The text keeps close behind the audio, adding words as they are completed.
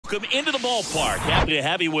welcome into the ballpark. Happy to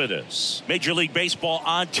have you with us. Major League Baseball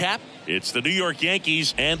on tap. It's the New York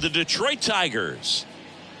Yankees and the Detroit Tigers.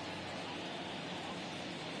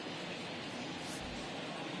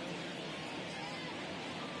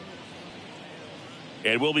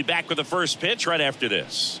 And we'll be back with the first pitch right after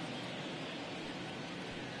this.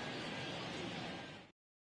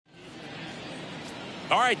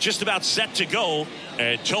 All right, just about set to go.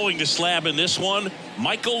 And towing the slab in this one,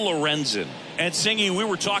 Michael Lorenzen. And Singy, we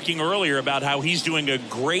were talking earlier about how he's doing a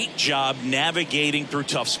great job navigating through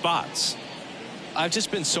tough spots. I've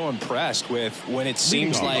just been so impressed with when it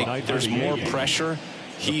seems like there's more pressure,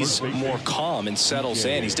 he's more calm and settles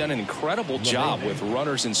in. He's done an incredible job with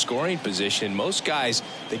runners in scoring position. Most guys,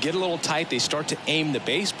 they get a little tight, they start to aim the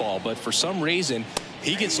baseball, but for some reason,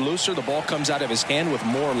 he gets looser, the ball comes out of his hand with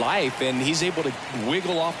more life, and he's able to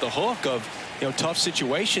wiggle off the hook of tough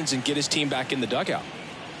situations and get his team back in the dugout.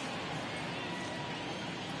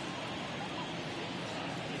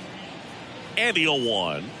 And the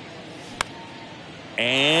 0-1.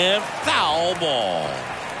 And foul ball.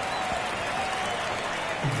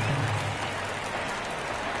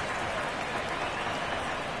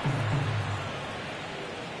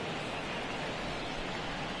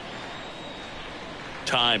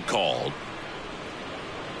 Time called.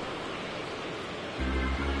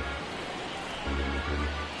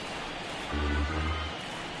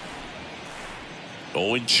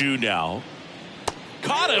 Going 2 now.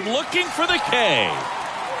 Caught him looking for the K.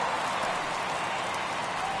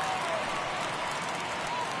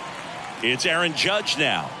 It's Aaron Judge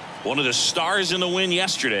now, one of the stars in the win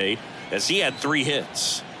yesterday, as he had 3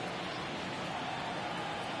 hits.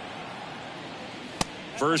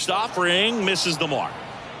 First offering misses the mark.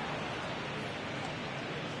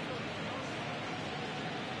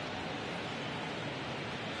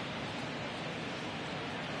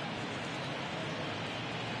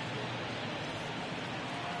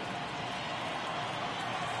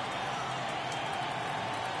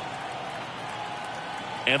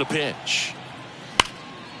 And a pitch.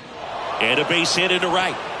 And a base hit into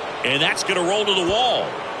right. And that's going to roll to the wall.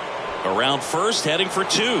 Around first, heading for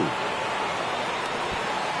 2.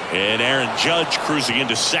 And Aaron Judge cruising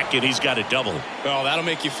into second. He's got a double. Oh, that'll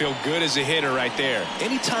make you feel good as a hitter right there.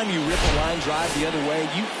 Anytime you rip a line drive the other way,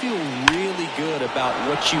 you feel really good about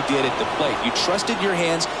what you did at the plate. You trusted your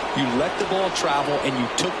hands, you let the ball travel, and you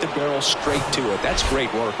took the barrel straight to it. That's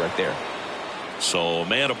great work right there. So,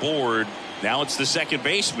 man aboard. Now it's the second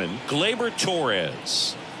baseman, Gleyber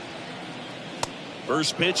Torres.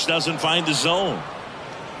 First pitch doesn't find the zone.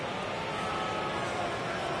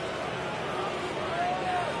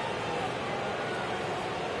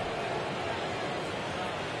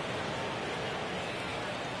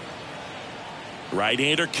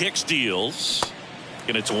 Right-hander kicks, deals,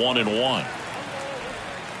 and it's 1-1.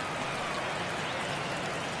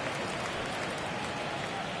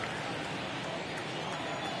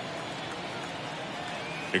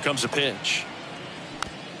 Here comes a pitch.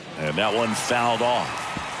 And that one fouled off.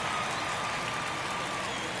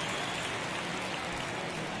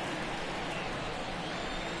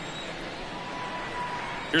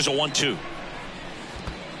 Here's a 1-2.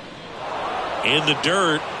 In the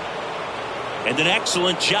dirt. And an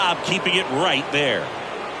excellent job keeping it right there.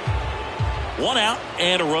 1 out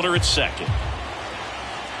and a runner at second.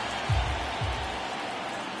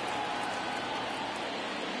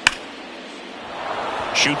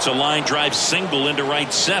 Shoots a line drive single into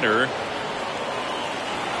right center.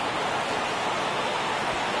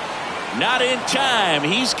 Not in time.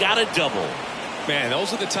 He's got a double. Man,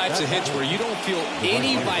 those are the types of hits where you don't feel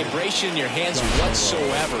any vibration in your hands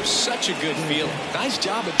whatsoever. Such a good feeling. Nice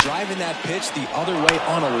job of driving that pitch the other way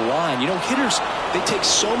on a line. Hitters, they take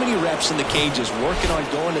so many reps in the cages working on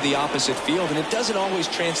going to the opposite field, and it doesn't always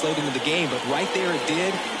translate into the game, but right there it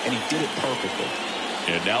did, and he did it perfectly.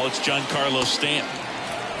 And now it's Giancarlo Stanton.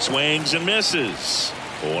 Swings and misses.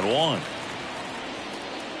 0-1.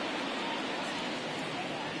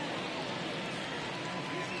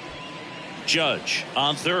 Judge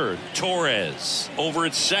on third. Torres over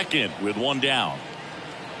at second with 1 down.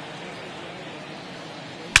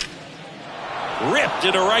 Ripped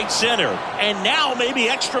into right center. And now maybe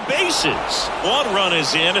extra bases. 1 run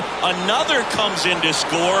is in. Another comes in to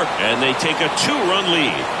score. And they take a 2-run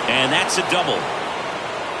lead. And that's a double.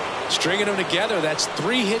 Stringing them together, that's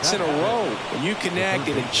 3 hits in a row. When you connect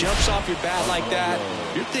and it jumps off your bat like that,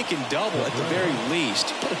 you're thinking double at the very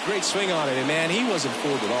least. Put a great swing on it, and man, he wasn't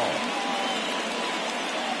fooled at all.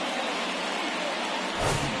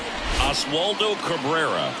 Oswaldo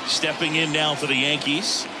Cabrera stepping in now for the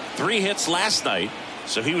Yankees. 3 hits last night,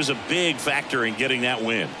 so he was a big factor in getting that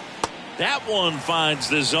win. That one finds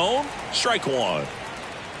the zone. Strike one.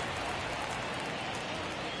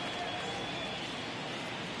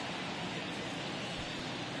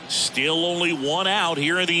 Still only one out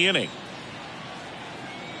here in the inning.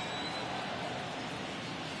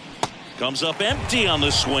 Comes up empty on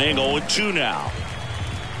the swing. 0-2 now.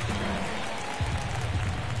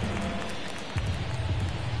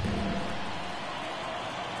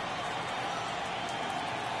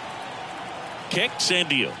 Kicks and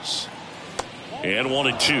deals. And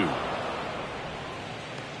 1-2.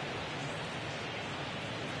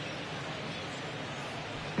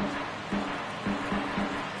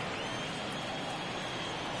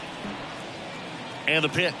 And the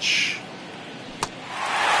pitch.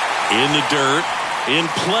 In the dirt. In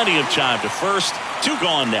plenty of time to first. 2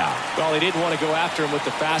 gone now. Well, he didn't want to go after him with the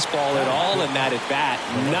fastball at all in that at bat.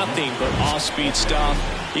 Nothing but off-speed stuff.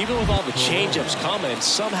 Even with all the changeups coming,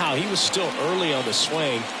 somehow he was still early on the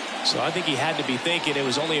swing. So I think he had to be thinking it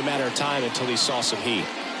was only a matter of time until he saw some heat.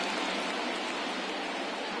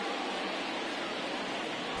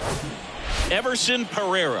 Everson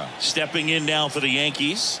Pereira stepping in now for the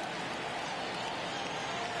Yankees.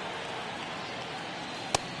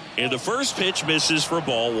 And the first pitch misses for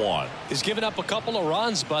ball 1. He's given up a couple of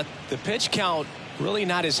runs, but the pitch count really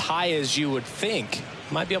not as high as you would think.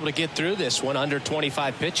 Might be able to get through this one under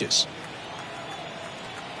 25 pitches.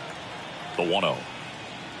 The 1-0.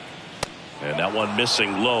 And that one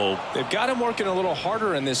missing low. They've got him working a little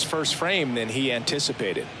harder in this first frame than he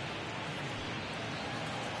anticipated.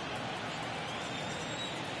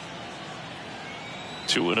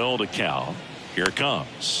 Two and 0 to count. Here it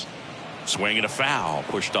comes. Swing and a foul,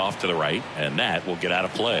 pushed off to the right, and that will get out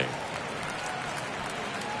of play.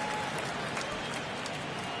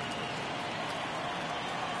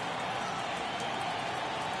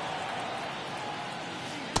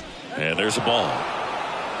 And there's a ball.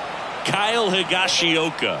 Kyle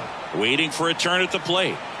Higashioka waiting for a turn at the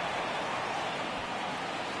plate.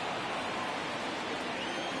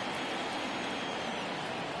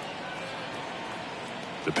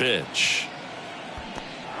 The pitch.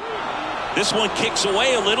 This one kicks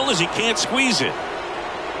away a little as he can't squeeze it.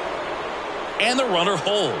 And the runner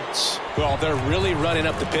holds. Well, they're really running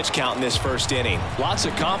up the pitch count in this first inning. Lots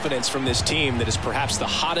of confidence from this team that is perhaps the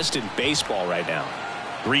hottest in baseball right now.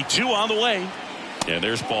 3-2 on the way. And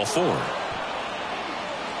there's ball 4.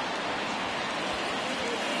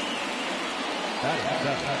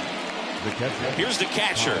 Here's the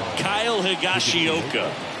catcher, Kyle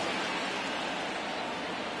Higashioka.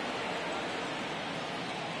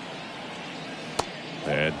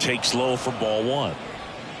 And takes low for ball 1.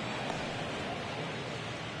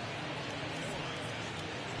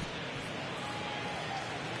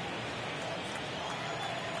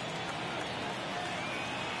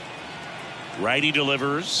 Righty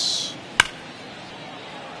delivers.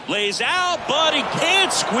 Lays out, but he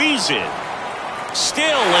can't squeeze it.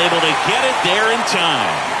 Still able to get it there in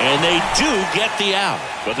time. And they do get the out.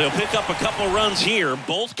 But they'll pick up a couple runs here,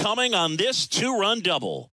 both coming on this 2-run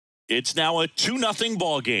double. It's now a 2-0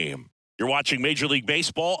 ball game. You're watching Major League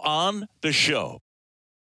Baseball on The Show.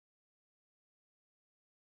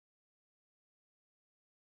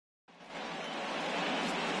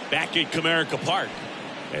 Back at Comerica Park.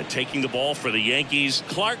 And taking the ball for the Yankees,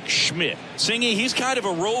 Clark Schmidt. Singy, he's kind of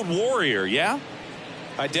a road warrior, yeah?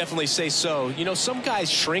 I definitely say so. You know, some guys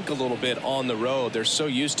shrink a little bit on the road. They're so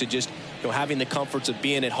used to just, you know, having the comforts of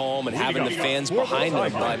being at home and having the fans behind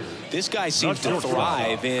them. But this guy seems to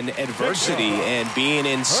thrive in adversity and being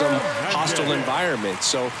in some hostile environments.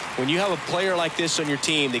 So when you have a player like this on your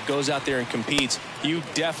team that goes out there and competes, you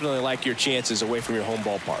definitely like your chances away from your home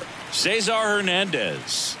ballpark. Cesar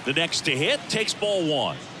Hernandez, the next to hit, takes ball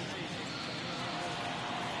 1.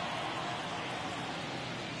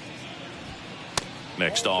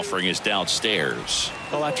 Next offering is downstairs.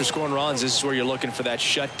 Well, after scoring runs, this is where you're looking for that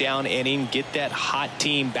shutdown inning. Get that hot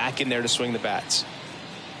team back in there to swing the bats.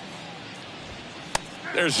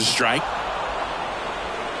 There's a strike.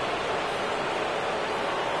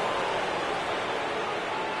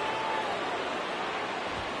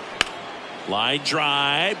 Line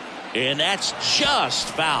drive, and that's just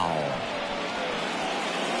foul.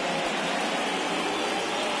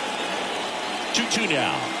 2-2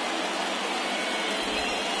 now.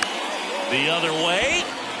 The other way,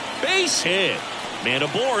 base hit. Man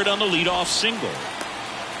aboard on the leadoff single.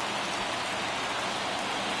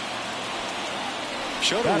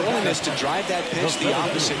 Showed a willingness to drive that pitch the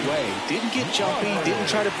opposite way. Didn't get jumpy, didn't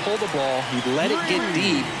try to pull the ball. He let it get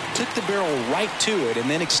deep, took the barrel right to it, and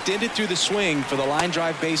then extended through the swing for the line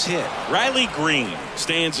drive base hit. Riley Green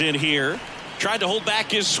stands in here. Tried to hold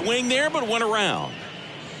back his swing there, but went around.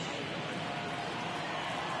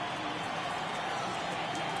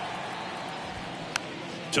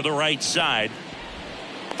 to the right side.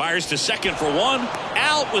 Fires to second for one.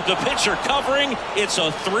 Out with the pitcher covering. It's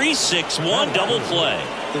a 3-6-1 double play.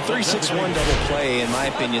 The 3-6-1 double play, in my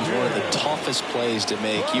opinion, is one of the toughest plays to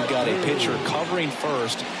make. You've got a pitcher covering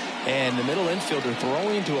first, and the middle infielder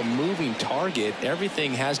throwing to a moving target.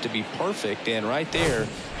 Everything has to be perfect, and right there,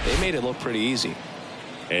 they made it look pretty easy.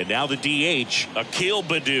 And now the DH, Akil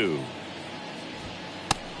Baddoo.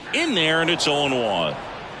 In there, and it's 0-1.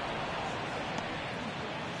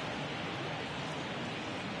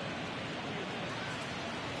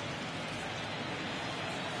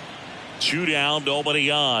 Two down,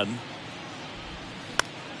 nobody on.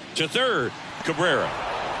 To third, Cabrera.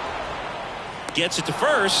 Gets it to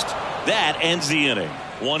first. That ends the inning.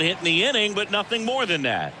 One hit in the inning, but nothing more than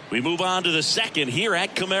that. We move on to the second here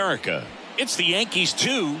at Comerica. It's the Yankees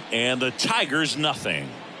 2 and the Tigers nothing.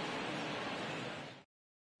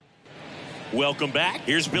 Welcome back.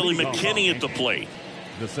 Here's Billy McKinney at the plate.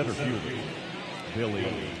 The center fielder, Billy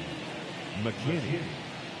McKinney.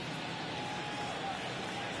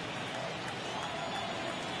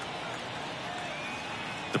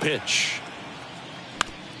 The pitch.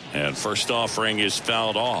 And first offering is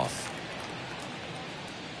fouled off.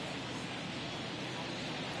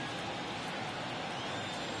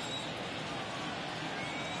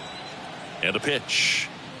 And a pitch.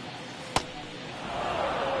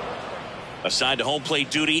 Assigned to home plate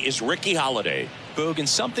duty is Ricky Holiday. Boog, and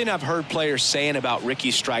something I've heard players saying about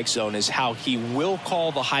Ricky's strike zone is how he will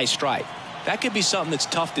call the high strike. That could be something that's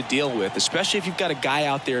tough to deal with, especially if you've got a guy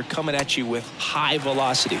out there coming at you with high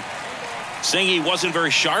velocity. Saying he wasn't very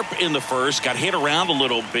sharp in the first, got hit around a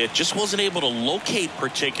little bit, just wasn't able to locate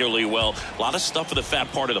particularly well. A lot of stuff for the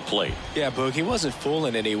fat part of the plate. Yeah, Boog, he wasn't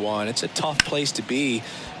fooling anyone. It's a tough place to be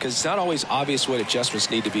because it's not always obvious what adjustments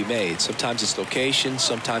need to be made. Sometimes it's location,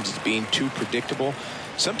 sometimes it's being too predictable.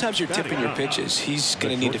 Sometimes you're tipping your pitches. He's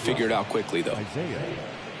going to need to figure it out quickly, though.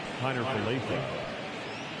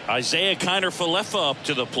 Isaiah Kiner-Falefa up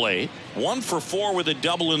to the plate. 1 for 4 with a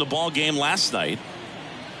double in the ball game last night.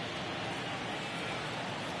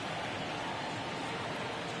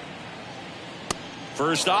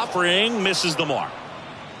 First offering misses the mark.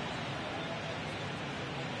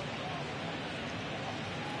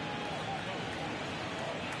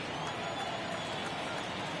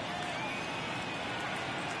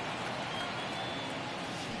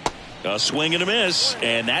 A swing and a miss,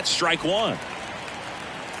 and that's strike one.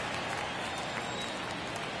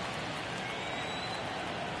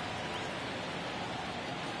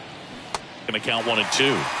 Going to count 1 and 2.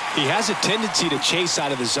 He has a tendency to chase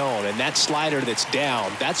out of the zone, and that slider that's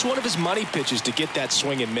down, that's one of his money pitches to get that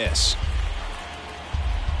swing and miss.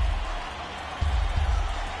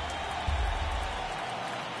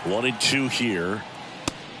 One and 2 here.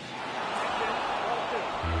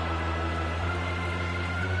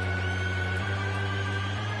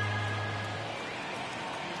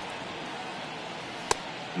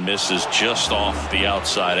 Misses just off the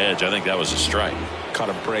outside edge. I think that was a strike. Caught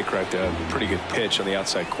a break right there. Pretty good pitch on the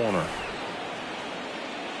outside corner.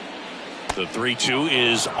 The 3-2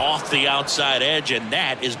 is off the outside edge, and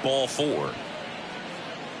that is ball 4.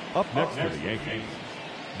 Up next for the Yankees,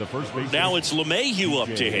 the first baseman. Now it's LeMahieu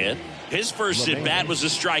up to hit. His first at bat was a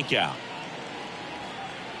strikeout.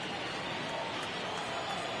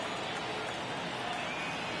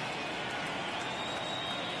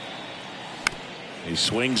 He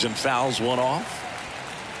swings and fouls one off.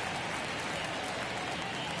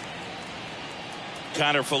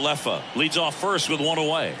 Kiner-Falefa leads off first with 1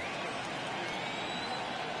 away.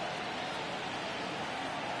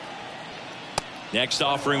 Next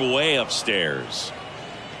offering way upstairs.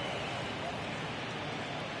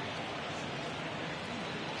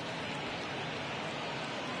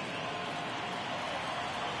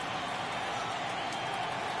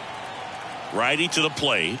 Righty to the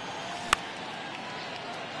plate.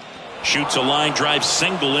 Shoots a line drive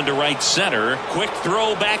single into right center. Quick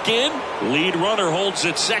throw back in. Lead runner holds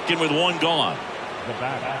at second with 1 gone. The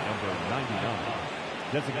batter, number 99,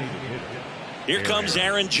 designated hitter. Here comes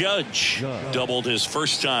Aaron Judge. Doubled his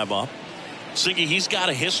first time up. Siggy, he's got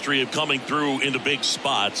a history of coming through into big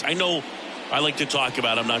spots. I know I like to talk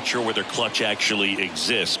about, I'm not sure whether clutch actually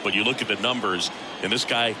exists, but you look at the numbers, and this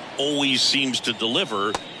guy always seems to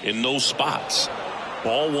deliver in those spots.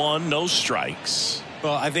 Ball 1, no strikes.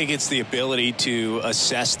 Well, I think it's the ability to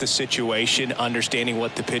assess the situation, understanding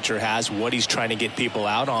what the pitcher has, what he's trying to get people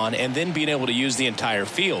out on, and then being able to use the entire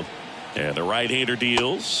field. And the right-hander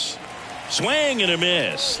deals. Swing and a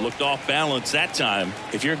miss. Looked off balance that time.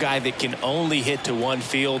 If you're a guy that can only hit to one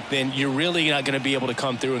field, then you're really not going to be able to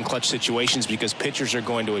come through in clutch situations because pitchers are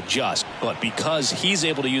going to adjust. But because he's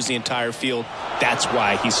able to use the entire field, that's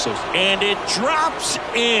why he's so... And it drops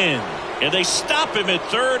in. And they stop him at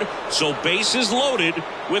third, so bases loaded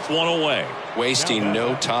with one away. Wasting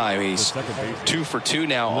no time. He's 2 for 2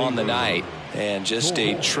 now on the night. And just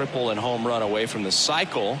a triple and home run away from the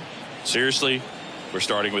cycle. Seriously? We're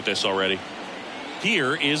starting with this already.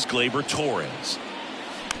 Here is Gleyber Torres.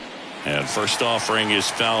 And first offering is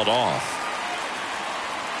fouled off.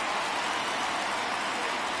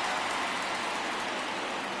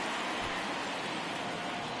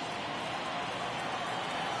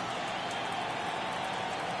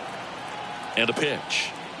 And a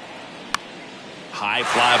pitch. High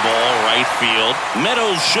fly ball, right field.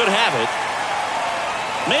 Meadows should have it.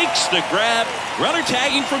 Makes the grab. Runner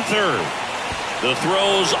tagging from third. The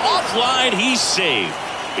throw's offline. He's saved.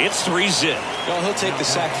 It's 3-zip. Well, he'll take the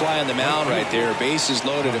sac fly on the mound right there. Bases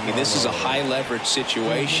loaded. I mean, this is a high leverage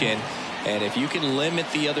situation. And if you can limit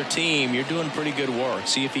the other team, you're doing pretty good work.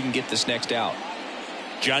 See if he can get this next out.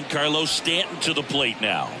 Giancarlo Stanton to the plate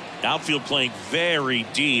now. Outfield playing very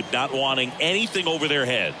deep, not wanting anything over their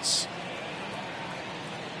heads.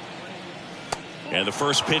 And the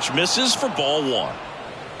first pitch misses for ball 1.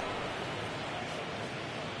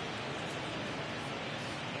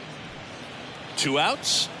 Two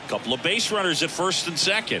outs, couple of base runners at first and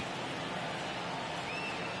second.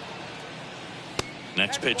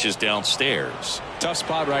 Next pitch is downstairs. Tough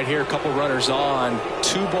spot right here. A couple runners on.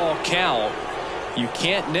 2-ball count. You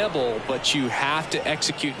can't nibble, but you have to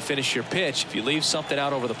execute and finish your pitch. If you leave something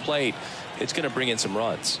out over the plate, it's going to bring in some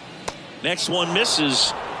runs. Next one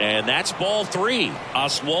misses, and that's ball 3.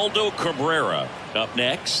 Oswaldo Cabrera up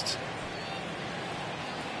next.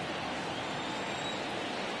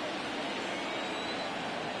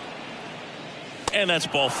 And that's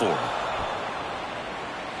ball 4.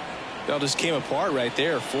 That just came apart right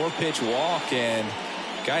there. 4-pitch walk, and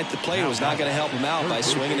guy at the plate was not going to help him out by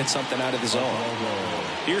swinging at something out of the zone.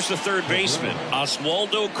 Here's the third baseman,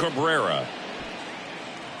 Oswaldo Cabrera.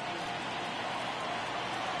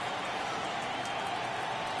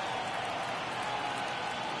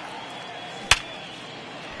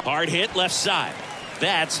 Hard hit left side.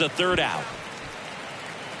 That's the third out.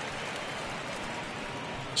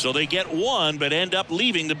 So they get one, but end up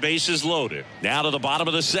leaving the bases loaded. Now to the bottom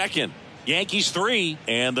of the second. Yankees 3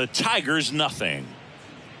 and the Tigers nothing.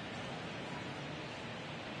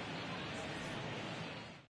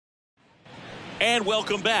 And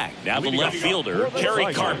welcome back. Now the left fielder,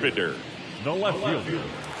 Kerry Carpenter. The left fielder,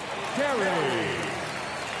 Kerry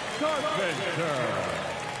Carpenter.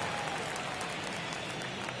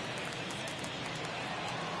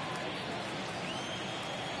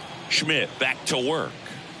 Schmidt back to work.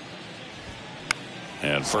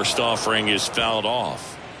 And first offering is fouled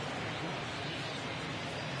off.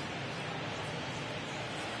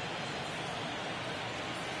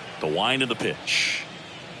 The wind of the pitch.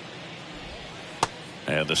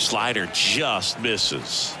 And the slider just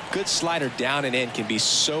misses. Good slider down and in can be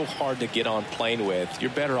so hard to get on plane with. You're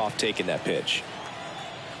better off taking that pitch.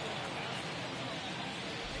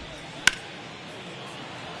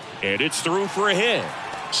 And it's through for a hit.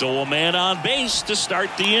 So a man on base to start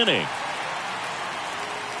the inning.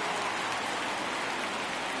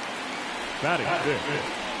 Batting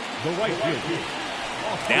fifth, the right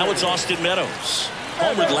fielder. Now it's Austin Meadows.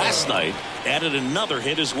 Homered last night, added another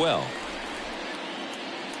hit as well.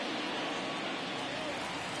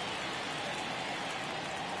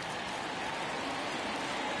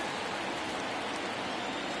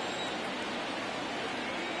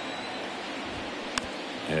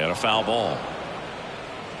 And a foul ball.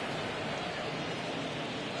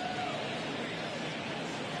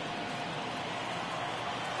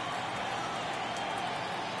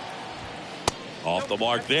 Off the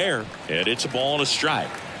mark there, and it's a ball and a strike.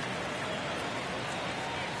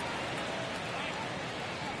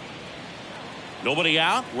 Nobody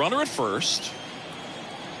out, runner at first.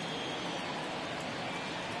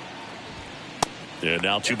 And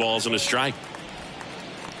now 2 balls and a strike.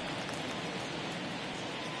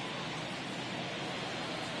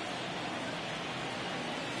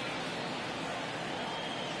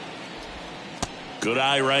 Good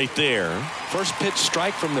eye right there. First pitch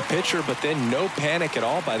strike from the pitcher, but then no panic at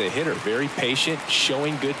all by the hitter. Very patient,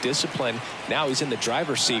 showing good discipline. Now he's in the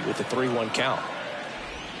driver's seat with the 3-1 count.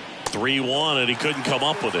 3-1, and he couldn't come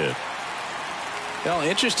up with it. Well,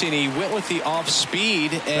 interesting. He went with the off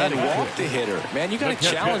speed and walked the hitter. Man, you got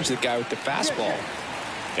to challenge the guy with the fastball.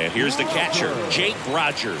 And here's the catcher, Jake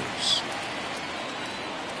Rogers.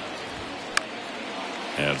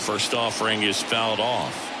 And first offering is fouled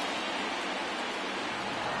off.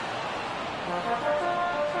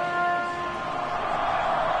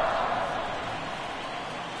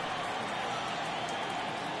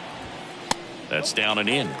 That's down and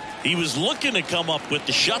in. He was looking to come up with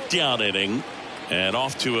the shutdown inning, and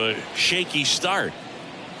off to a shaky start.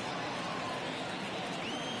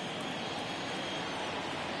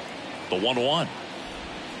 The 1-1.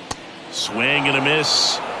 Swing and a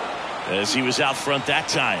miss as he was out front that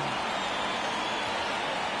time.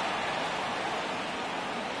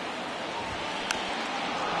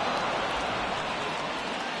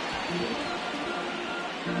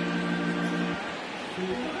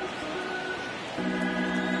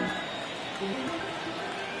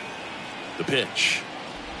 The pitch.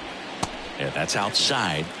 And that's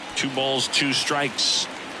outside. 2 balls, 2 strikes.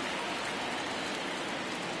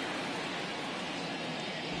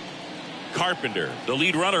 Carpenter, the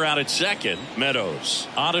lead runner, out at second. Meadows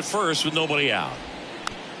on at first with nobody out.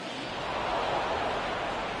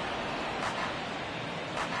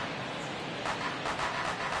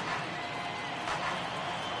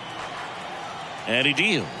 And he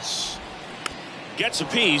deals. Gets a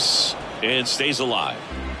piece and stays alive.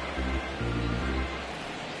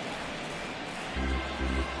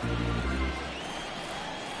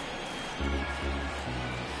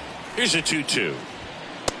 Here's a 2-2.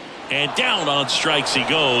 And down on strikes he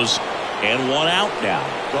goes, and 1 out now.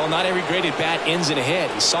 Well, not every great at bat ends in a hit.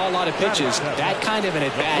 He saw a lot of pitches. That kind of an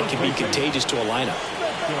at bat can be contagious to a lineup.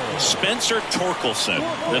 Spencer Torkelson,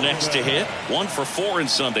 the next to hit, 1 for 4 in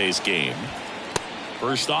Sunday's game.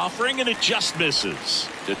 First offering, and it just misses.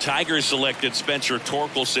 The Tigers selected Spencer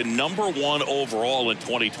Torkelson #1 overall in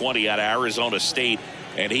 2020 out of Arizona State,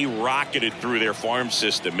 and he rocketed through their farm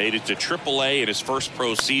system, made it to AAA in his first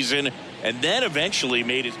pro season, and then eventually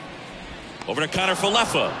made it over to Connor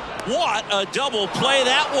Falefa. What a double play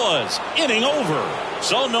that was. Inning over.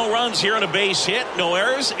 So no runs here on a base hit, no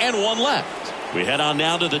errors, and 1 left. We head on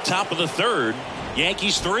now to the top of the 3rd.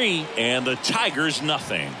 Yankees 3 and the Tigers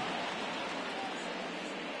nothing.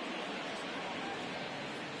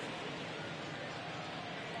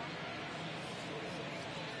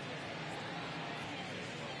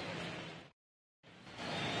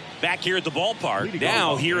 Back here at the ballpark.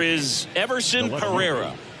 Now here is Everson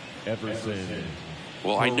Pereira.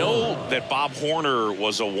 Well, I know that Bob Horner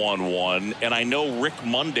was a 1-1, and I know Rick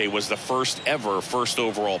Monday was the first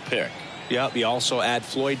overall pick. Yep, you also add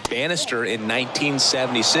Floyd Bannister in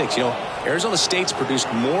 1976. You know, Arizona State's produced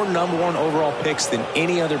more #1 overall picks than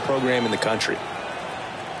any other program in the country.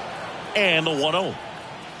 And the 1-0.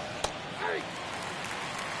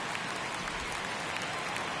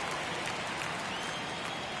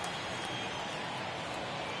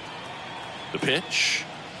 The pitch.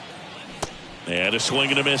 And a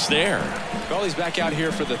swing and a miss there. Well, he's back out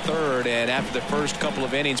here for the 3rd, and after the first couple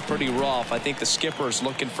of innings, pretty rough. I think the skipper's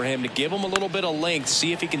looking for him to give him a little bit of length,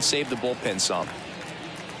 see if he can save the bullpen some.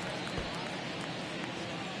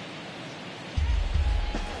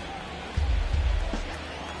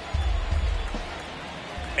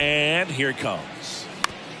 And here it comes.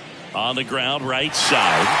 On the ground, right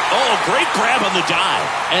side. Oh, great grab on the dive.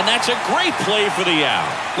 And that's a great play for the out.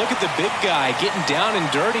 Look at the big guy getting down and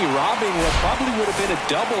dirty, robbing what probably would have been a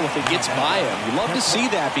double if it gets by him. You love to see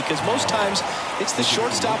that because most times it's the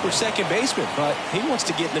shortstop or second baseman, but he wants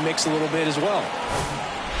to get in the mix a little bit as well.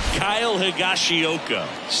 Kyle Higashioka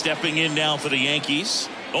stepping in now for the Yankees.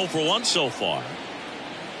 0 for 1 so far.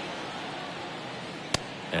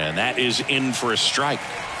 And that is in for a strike.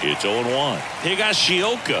 It's 0-1.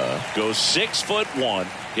 Higashioka goes 6'1",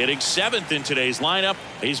 hitting 7th in today's lineup.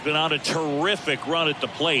 He's been on a terrific run at the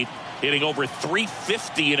plate, hitting over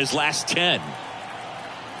 .350 in his last 10.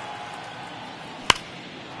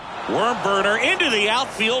 Worm burner into the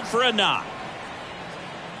outfield for a knock.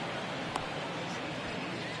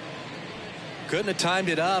 Couldn't have timed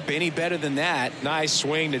it up any better than that. Nice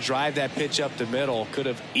swing to drive that pitch up the middle. Could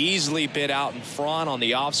have easily been out in front on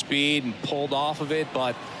the off speed and pulled off of it,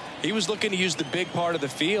 but he was looking to use the big part of the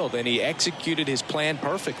field, and he executed his plan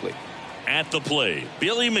perfectly. At the plate,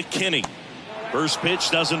 Billy McKinney. First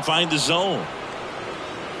pitch doesn't find the zone.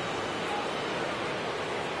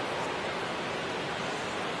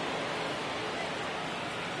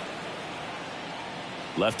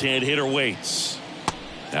 Left-hand hitter waits.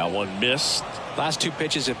 That one missed. Last 2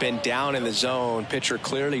 pitches have been down in the zone. Pitcher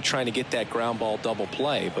clearly trying to get that ground ball double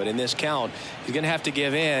play. But in this count, he's going to have to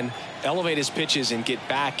give in, elevate his pitches, and get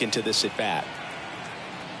back into this at bat.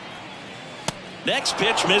 Next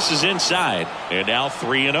pitch misses inside. And now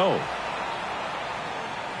 3-0.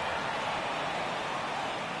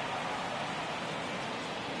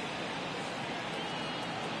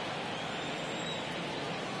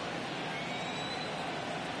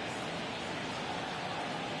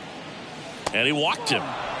 And he walked him.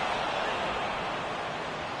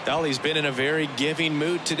 Well, he's been in a very giving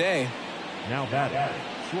mood today. Now batting,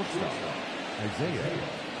 shortstop,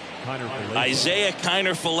 Isaiah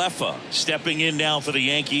Kiner-Falefa stepping in now for the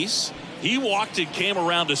Yankees. He walked and came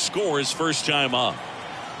around to score his first time up.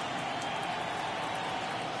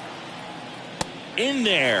 In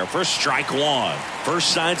there for strike one.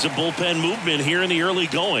 First signs of bullpen movement here in the early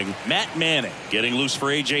going. Matt Manning getting loose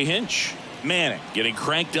for A.J. Hinch. Manning getting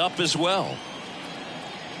cranked up as well.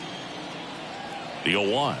 The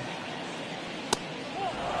 0-1.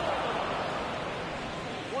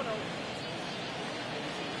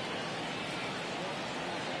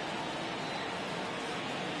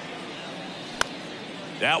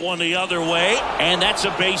 That one the other way, and that's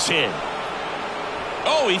a base hit.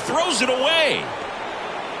 Oh, he throws it away.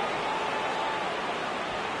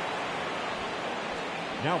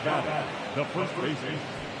 Now batting, the first baseman.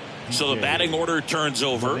 So the batting order turns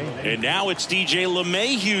over, and now it's DJ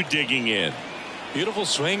LeMahieu digging in. Beautiful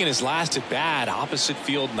swing in his last at bat. Opposite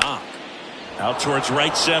field knock. Out towards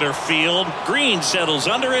right center field. Green settles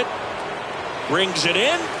under it. Brings it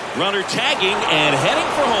in. Runner tagging and heading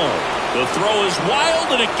for home. The throw is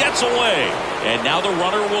wild and it gets away. And now the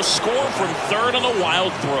runner will score from third on the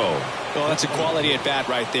wild throw. Well, that's a quality at bat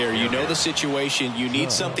right there. You know the situation. You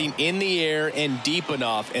need something in the air and deep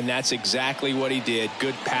enough, and that's exactly what he did.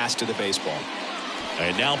 Good pass to the baseball.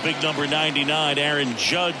 And now big number 99, Aaron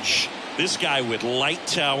Judge. This guy with light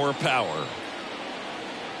tower power.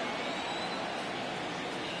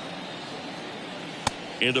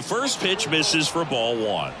 And the first pitch misses for ball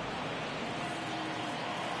one.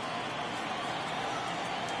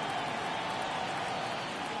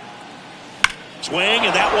 Swing,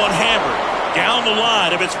 and that one hammered down the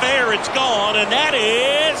line. If it's fair, it's gone, and that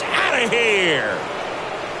is out of here.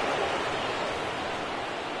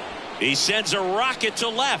 He sends a rocket to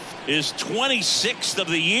left. His 26th of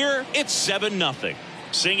the year. It's 7-0.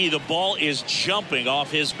 Singy, the ball is jumping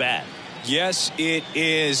off his bat. Yes, it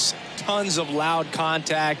is. Tons of loud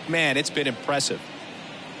contact. Man, it's been impressive.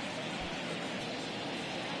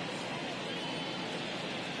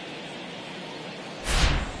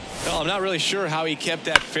 Well, I'm not really sure how he kept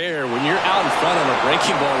that fair. When you're out in front of a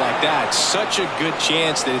breaking ball like that, such a good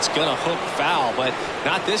chance that it's going to hook foul. But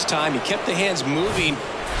not this time. He kept the hands moving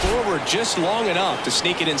forward just long enough to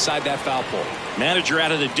sneak it inside that foul pole. Manager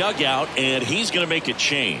out of the dugout, and he's going to make a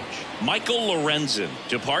change. Michael Lorenzen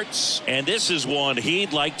departs, and this is one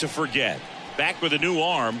he'd like to forget. Back with a new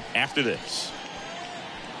arm after this.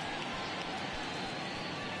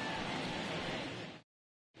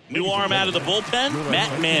 New arm out of the bullpen,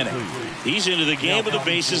 Matt Manning. He's into the game with the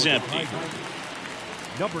bases empty.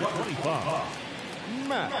 Number 25,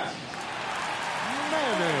 Matt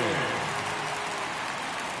Manning.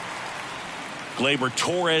 Gleyber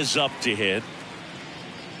Torres up to hit.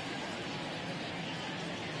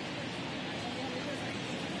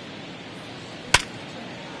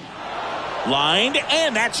 Lined,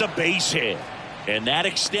 and that's a base hit. And that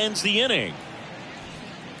extends the inning.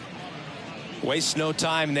 Waste no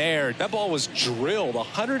time there. That ball was drilled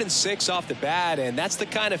 106 off the bat, and that's the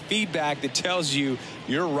kind of feedback that tells you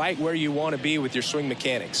you're right where you want to be with your swing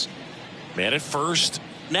mechanics. Man at first.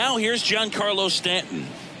 Now here's Giancarlo Stanton.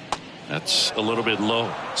 That's a little bit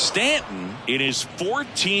low. Stanton, in his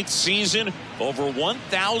 14th season, over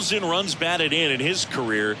 1,000 runs batted in his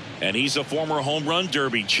career, and he's a former home run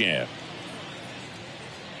derby champ.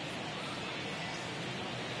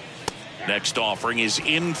 Next offering is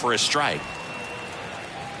in for a strike.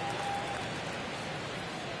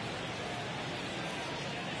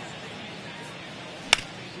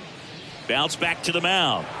 Bounce back to the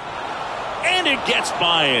mound. And it gets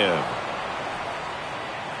by him.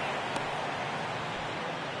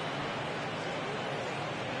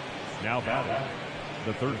 Now batting,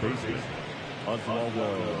 the third baseman,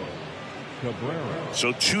 Oswaldo Cabrera.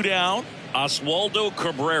 So 2 down. Oswaldo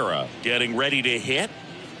Cabrera getting ready to hit.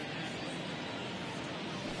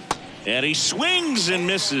 And he swings and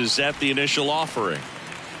misses at the initial offering.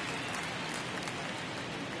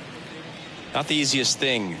 Not the easiest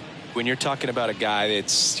thing when you're talking about a guy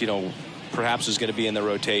that's, perhaps is going to be in the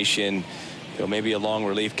rotation, maybe a long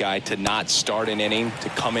relief guy, to not start an inning, to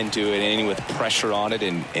come into an inning with pressure on it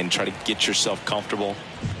and try to get yourself comfortable.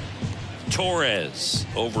 Torres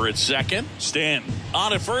over at second. Stanton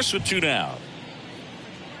on at first with 2 down.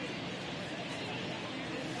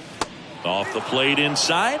 Off the plate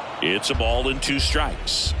inside. It's a ball and 2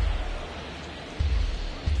 strikes.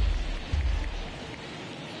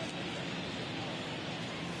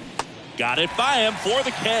 Got it by him for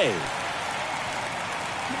the K.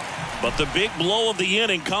 But the big blow of the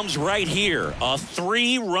inning comes right here. A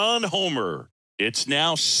 3-run homer. It's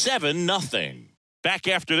now 7-0. Back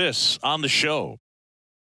after this on the show.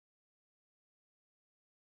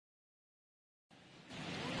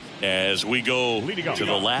 As we go to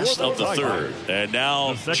the last of the third. And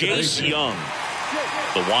now Jace Young.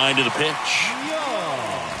 The wind of the pitch.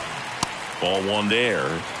 Ball one there.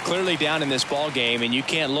 Clearly down in this ball game, and you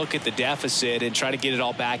can't look at the deficit and try to get it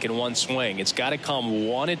all back in one swing. It's got to come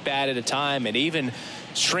one at bat at a time, and even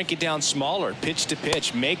shrink it down smaller, pitch to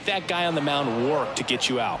pitch. Make that guy on the mound work to get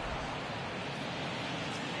you out.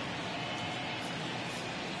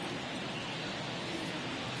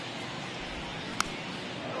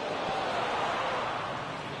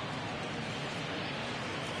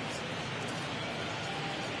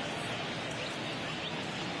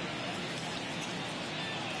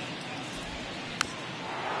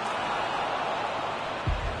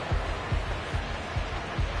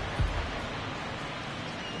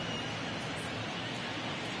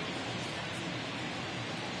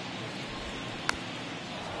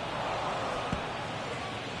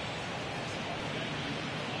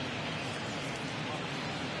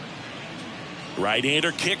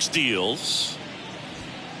 Right-hander kicks, deals.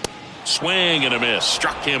 Swing and a miss.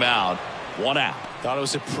 Struck him out. 1 out. Thought it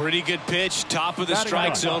was a pretty good pitch. Top of the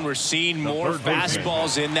strike zone. We're seeing more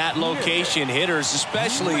fastballs in that location. Hitters,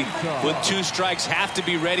 especially with 2 strikes, have to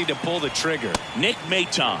be ready to pull the trigger. Nick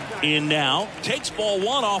Maton in now. Takes ball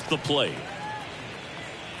 1 off the plate.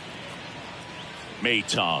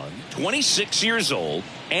 Maton, 26 years old,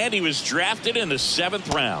 and he was drafted in the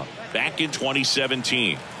 7th round back in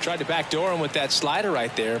 2017. Tried to backdoor him with that slider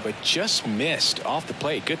right there, but just missed off the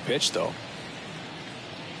plate. Good pitch, though.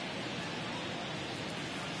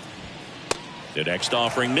 The next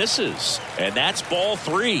offering misses, and that's ball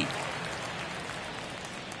 3.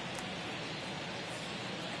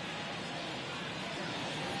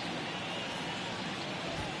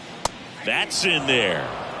 That's in there.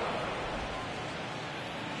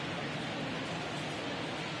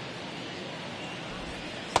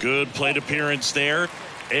 Good plate appearance there.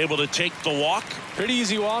 Able to take the walk. Pretty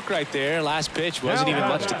easy walk right there. Last pitch wasn't even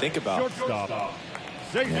much to think about.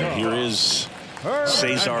 And here is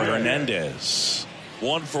Cesar Hernandez.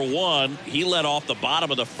 1 for 1. He led off the bottom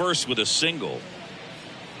of the first with a single.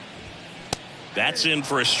 That's in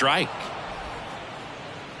for a strike.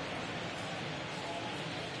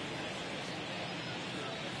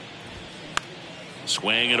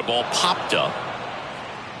 Swing and a ball popped up.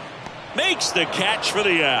 Makes the catch for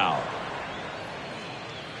the out.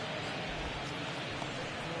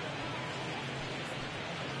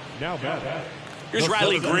 Now back. Here's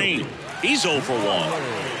Riley Green. He's 0 for 1.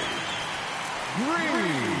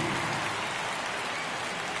 Green.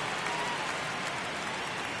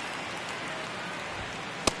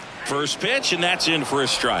 First pitch, and that's in for a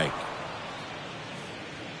strike.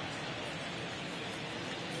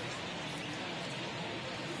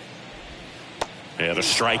 And a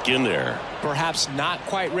strike in there. Perhaps not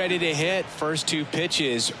quite ready to hit. First 2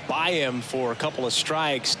 pitches by him for a couple of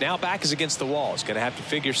strikes. Now back is against the wall. He's going to have to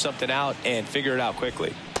figure something out and figure it out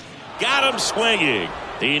quickly. Got him swinging.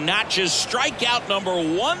 The Notch's strikeout number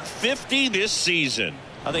 150 this season.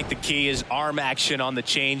 I think the key is arm action on the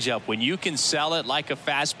changeup. When you can sell it like a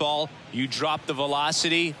fastball, you drop the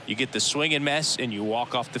velocity, you get the swing and miss, and you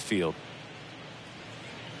walk off the field.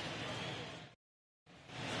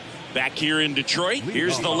 Back here in Detroit,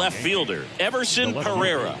 here's the left fielder, Everson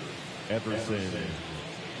Pereira. Everson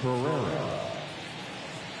Pereira.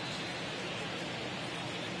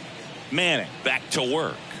 Manning back to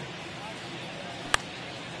work.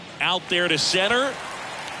 Out there to center.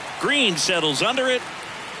 Green settles under it.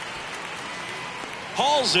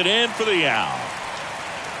 Hauls it in for the out.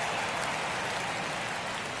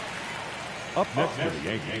 Up next for the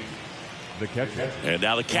Yankees, the catcher. And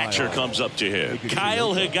now the catcher comes up to him,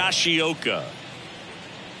 Kyle Higashioka.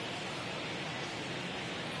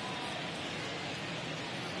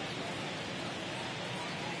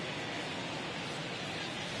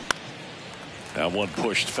 That one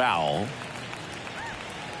pushed foul.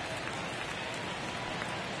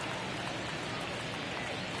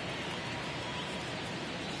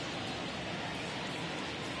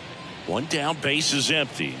 One down, base is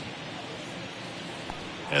empty.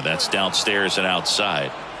 And that's downstairs and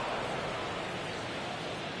outside.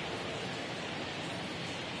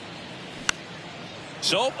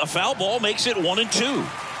 So a foul ball makes it 1-2.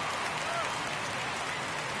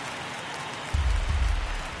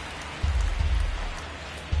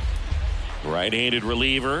 Right-handed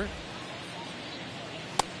reliever.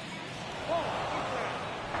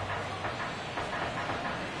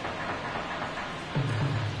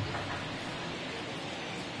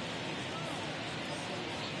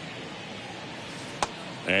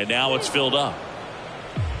 And now it's filled up.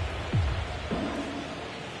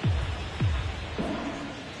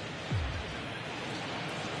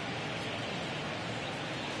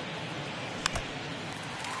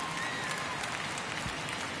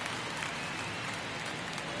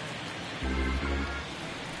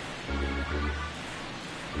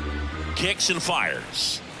 Kicks and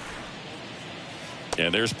fires.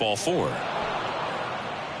 And there's ball 4.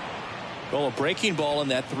 Well, a breaking ball in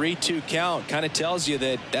that 3-2 count kind of tells you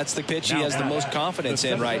that that's the pitch he has the most confidence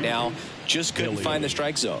in right now. Just couldn't find the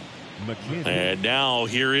strike zone. And now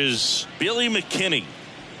here is Billy McKinney.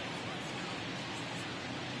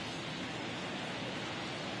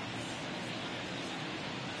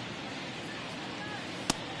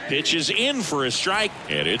 Pitch is in for a strike,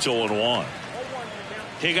 and it's 0-1.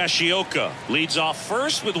 Higashioka leads off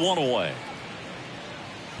first with 1 away.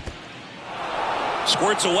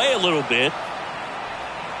 Squirts away a little bit.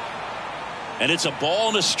 And it's a ball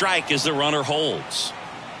and a strike as the runner holds.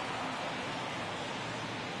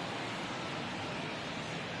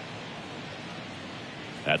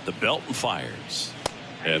 At the belt and fires.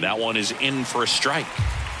 And that one is in for a strike.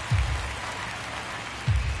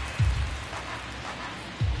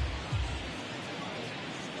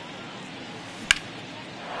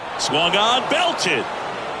 Swung on, belted.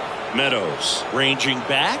 Meadows ranging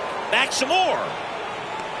back some more.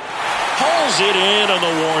 Pulls it in on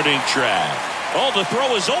the warning track. Oh, the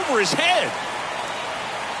throw is over his head.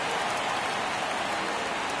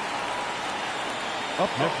 Up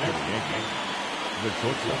next for the Yankees, the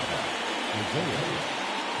shortstop,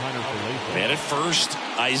 Kiner-Falefa. Man at first,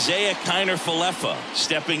 Isaiah Kiner-Falefa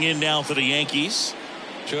stepping in now for the Yankees.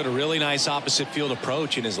 Showed a really nice opposite field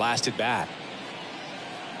approach in his last at bat.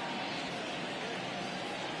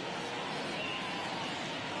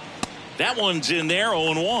 That one's in there,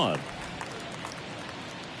 0-1.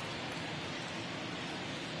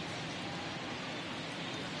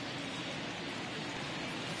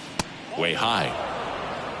 Way high.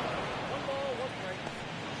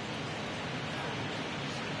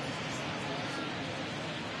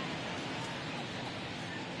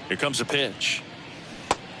 Here comes a pitch.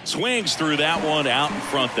 Swings through that one out in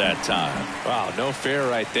front that time. Wow, no fair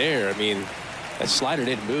right there. I mean, that slider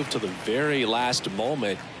didn't move till the very last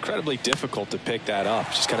moment. Incredibly difficult to pick that up.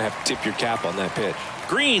 Just kind of have to tip your cap on that pitch.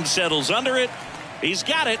 Green settles under it. He's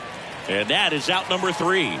got it. And that is out number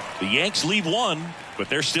 3. The Yanks lead 1, but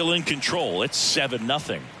they're still in control. It's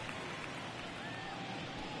 7-0.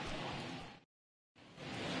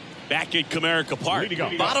 Back at Comerica Park.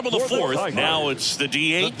 Bottom of the 4th. Now it's the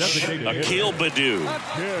DH, Akil Baddoo.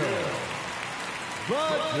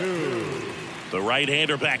 The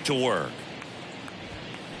right-hander back to work.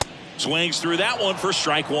 Swings through that one for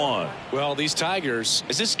strike 1. Well, these Tigers,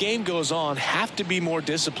 as this game goes on, have to be more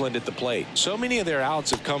disciplined at the plate. So many of their outs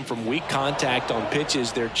have come from weak contact on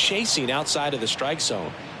pitches they're chasing outside of the strike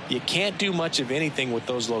zone. You can't do much of anything with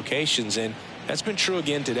those locations, and that's been true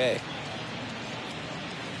again today.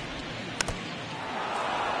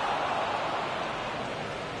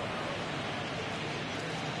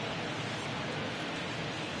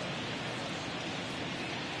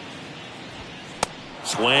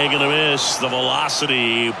 Swing and a miss. The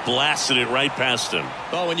velocity blasted it right past him.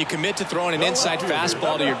 Well, when you commit to throwing an inside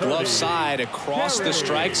fastball to your glove side across the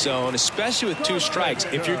strike zone, especially with 2 strikes,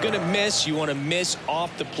 if you're going to miss, you want to miss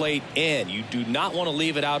off the plate in. You do not want to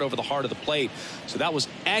leave it out over the heart of the plate. So that was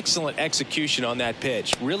excellent execution on that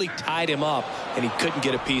pitch. Really tied him up, and he couldn't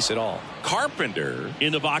get a piece at all. Carpenter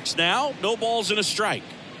in the box now. No balls and a strike.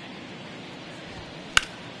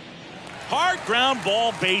 Hard ground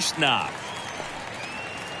ball, base knock.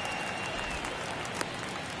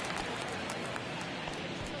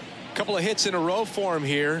 Couple of hits in a row for him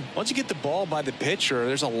here. Once you get the ball by the pitcher,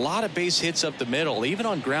 there's a lot of base hits up the middle, even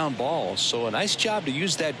on ground balls. So a nice job to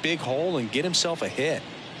use that big hole and get himself a hit.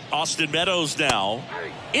 Austin Meadows now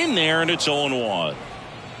in there, and it's 0-1.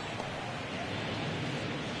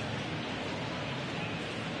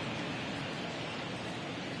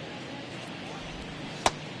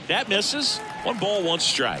 That misses. 1 ball, 1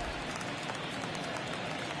 strike.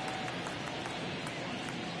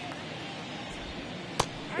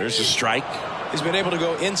 There's a strike. He's been able to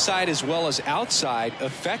go inside as well as outside,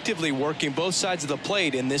 effectively working both sides of the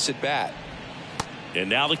plate in this at bat. And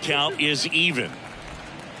now the count is even.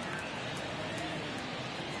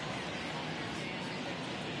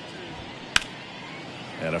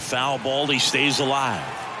 And a foul ball, he stays alive.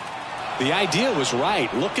 The idea was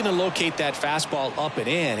right, looking to locate that fastball up and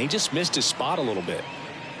in. He just missed his spot a little bit.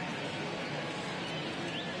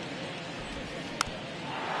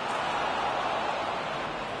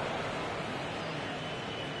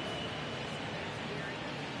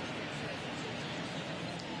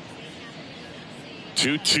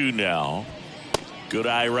 2-2 now. Good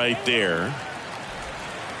eye right there.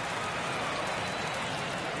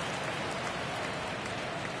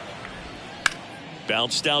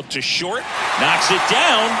 Bounced out to short. Knocks it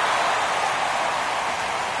down.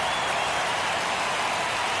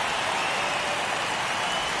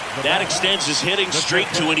 That extends his hitting streak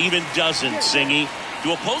to an even dozen, Singy.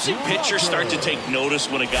 Do opposing pitchers start to take notice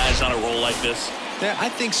when a guy's on a roll like this? Yeah, I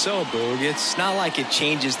think so, Boog. It's not like it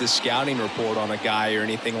changes the scouting report on a guy or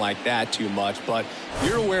anything like that too much, but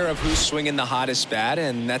you're aware of who's swinging the hottest bat,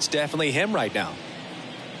 and that's definitely him right now.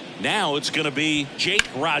 Now it's going to be Jake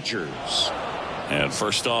Rogers. And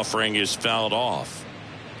first offering is fouled off.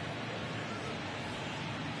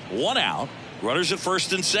 1 out. Runners at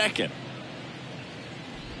first and second.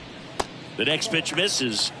 The next pitch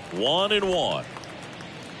misses. 1-1.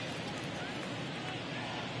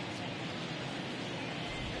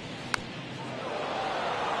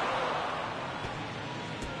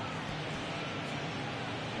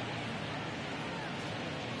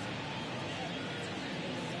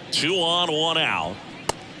 Two on, 1 out.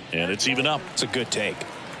 And it's even up. It's a good take.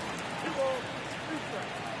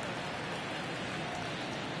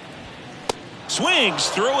 Swings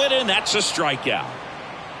through it, and that's a strikeout.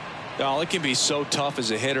 Oh, it can be so tough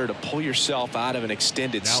as a hitter to pull yourself out of an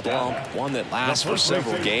extended slump, one that lasts for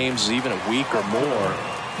several games, even a week or more.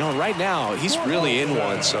 You know, right now, he's really in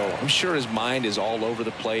one, so I'm sure his mind is all over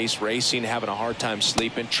the place, racing, having a hard time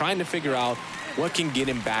sleeping, trying to figure out what can get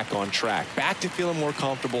him back on track, back to feeling more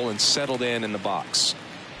comfortable and settled in the box.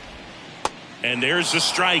 And there's the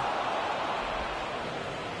strike.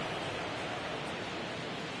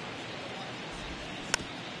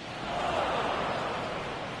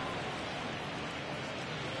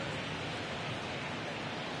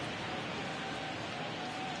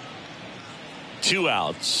 Two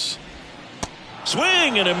outs.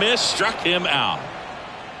 Swing and a miss, struck him out.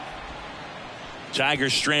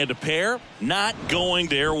 Tigers strand a pair, not going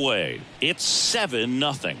their way. It's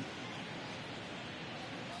 7-0.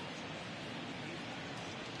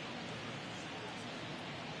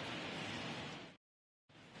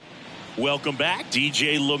 Welcome back.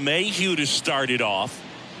 DJ LeMahieu to start it off.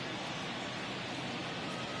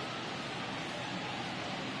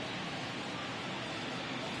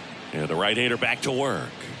 And the right-hander back to work.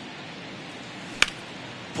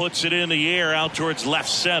 Puts it in the air out towards left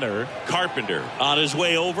center. Carpenter on his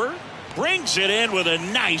way over. Brings it in with a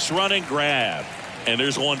nice running grab. And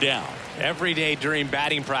there's one down. Every day during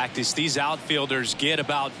batting practice, these outfielders get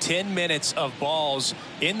about 10 minutes of balls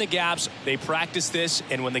in the gaps. They practice this,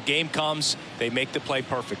 and when the game comes, they make the play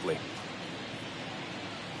perfectly.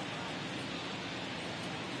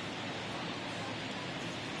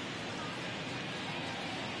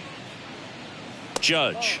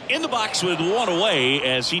 Judge in the box with one away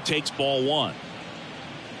as he takes ball one.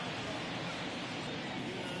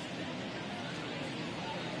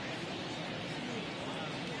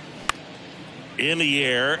 In the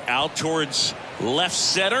air out towards left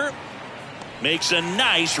center, makes a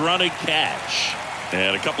nice running catch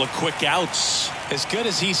and a couple of quick outs. As good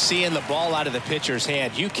as he's seeing the ball out of the pitcher's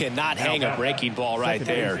hand, you cannot hang a breaking ball right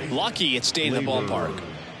there. Lucky it stayed in the ballpark.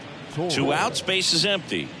 2 outs, base is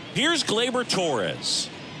empty. Here's Gleyber Torres.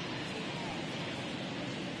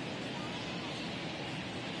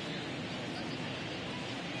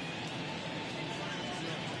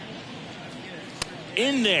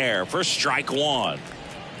 In there for strike one.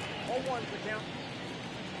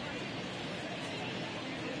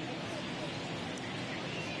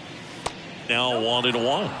 Now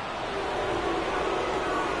 1-1.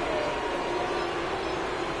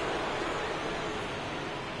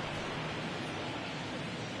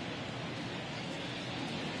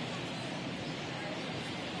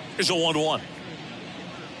 Here's a 1-1.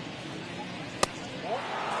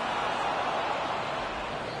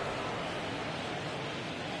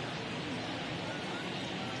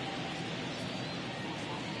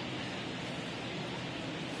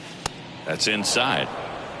 That's inside.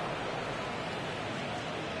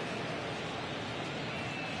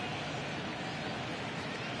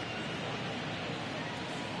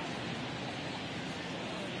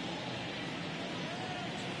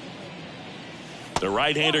 The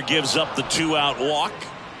right-hander gives up the 2-out walk.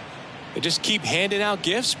 They just keep handing out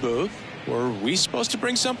gifts, Boog. Were we supposed to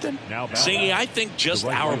bring something? Singy, I think just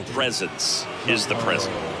our presence is the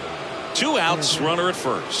present. 2 outs, runner at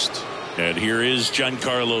first. And here is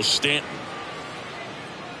Giancarlo Stanton.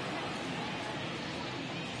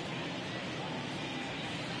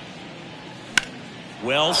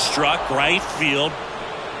 Well struck, right field.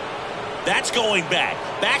 That's going back.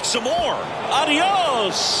 Back some more.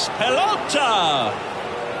 Adios, pelota.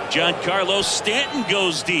 Giancarlo Stanton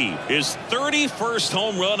goes deep. His 31st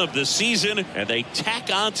home run of the season, and they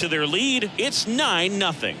tack on to their lead. It's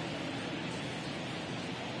 9-0.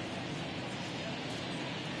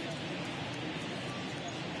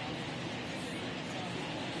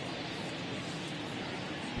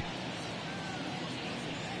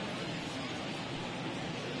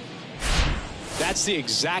 That's the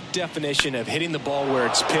exact definition of hitting the ball where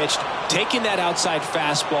it's pitched, taking that outside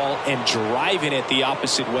fastball and driving it the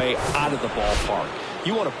opposite way out of the ballpark.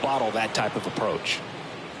 You want to bottle that type of approach.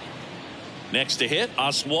 Next to hit,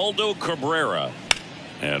 Oswaldo Cabrera.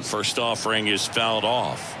 And first offering is fouled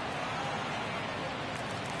off.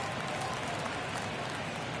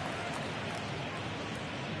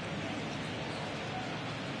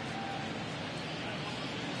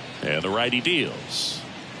 And the righty deals.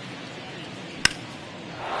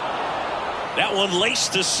 That one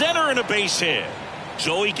laced to center and a base hit.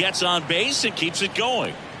 So he gets on base and keeps it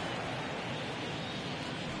going.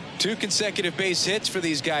 2 consecutive base hits for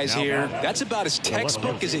these guys here. That's about as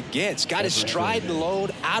textbook as it gets. Got his stride and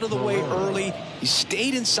load out of the way early. He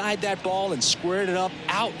stayed inside that ball and squared it up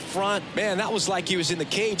out front. Man, that was like he was in the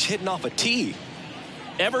cage hitting off a tee.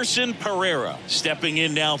 Everson Pereira stepping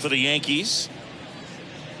in now for the Yankees.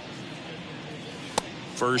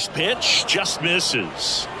 First pitch just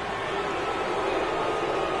misses.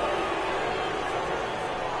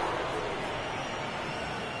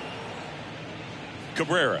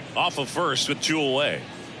 Cabrera off of first with 2 away.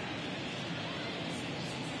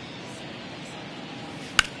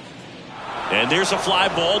 And there's a fly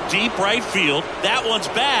ball deep right field. That one's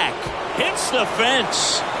back. Hits the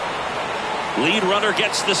fence. Lead runner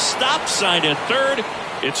gets the stop sign at third.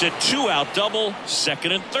 It's a 2-out double,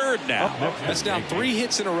 second and third now. That's now 3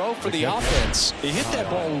 hits in a row for the offense. He hit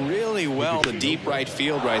that ball really well to deep right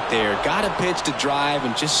field right there. Got a pitch to drive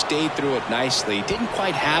and just stayed through it nicely. Didn't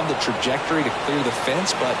quite have the trajectory to clear the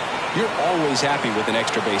fence, but you're always happy with an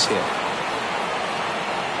extra base hit.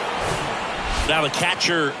 Now the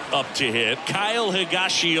catcher up to hit, Kyle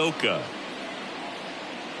Higashioka.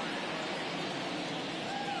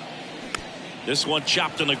 This one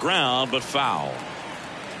chopped on the ground, but foul.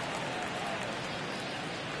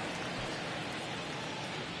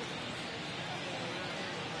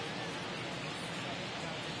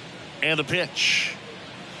 And the pitch.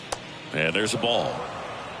 And there's a ball.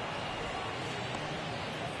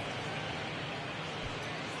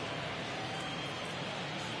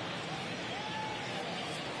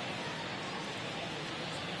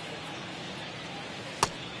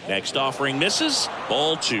 Next offering misses.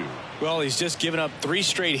 Ball 2. Well, he's just given up 3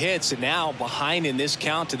 straight hits and now behind in this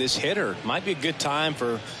count to this hitter. Might be a good time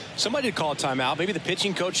for somebody to call a timeout. Maybe the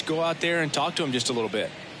pitching coach go out there and talk to him just a little bit.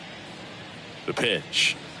 The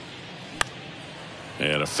pitch.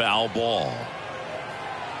 And a foul ball.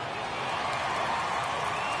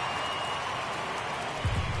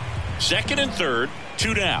 Second and third,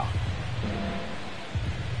 2 down.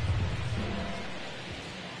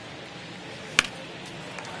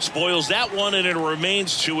 Spoils that one, and it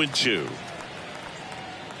remains 2-2.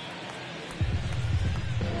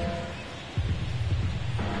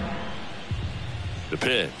 The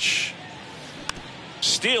pitch.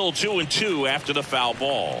 Still 2-2 after the foul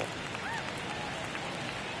ball.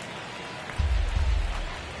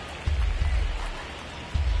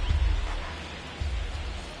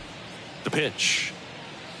 The pitch.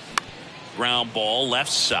 Ground ball left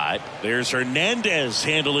side. There's Hernandez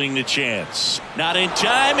handling the chance. Not in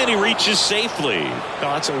time, and he reaches safely. Oh,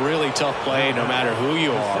 that's a really tough play no matter who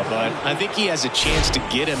you are, but I think he has a chance to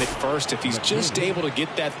get him at first if he's just able to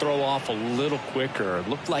get that throw off a little quicker. It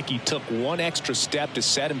looked like he took 1 extra step to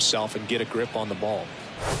set himself and get a grip on the ball.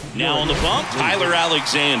 Now on the bump, Tyler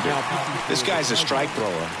Alexander. This guy's a strike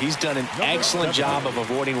thrower. He's done an excellent job of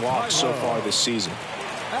avoiding walks so far this season.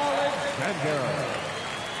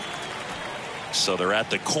 So they're at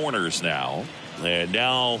the corners now. And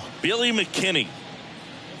now Billy McKinney.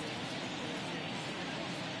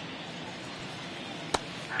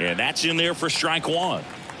 And that's in there for strike 1.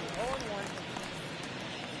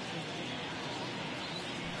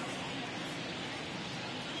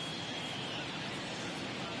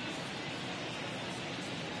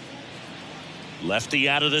 Lefty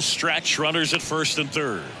out of the stretch. Runners at first and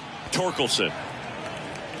third. Torkelson.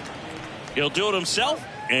 He'll do it himself,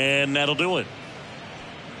 and that'll do it.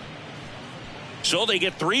 So they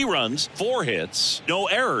get 3 runs, 4 hits, no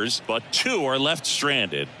errors, but 2 are left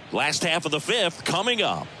stranded. Last half of the 5th coming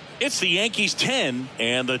up. It's the Yankees 10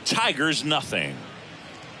 and the Tigers nothing.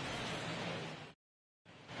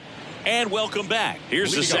 And welcome back.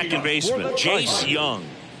 Here's the second baseman, Jace Young.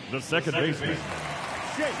 The second baseman,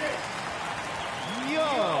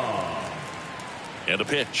 And a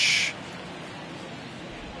pitch.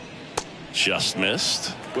 Just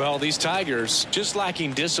missed. Well, these Tigers just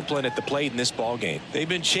lacking discipline at the plate in this ball game. They've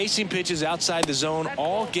been chasing pitches outside the zone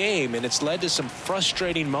all game, and it's led to some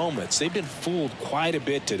frustrating moments. They've been fooled quite a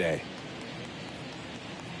bit today.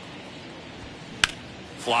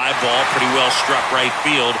 Fly ball, pretty well struck right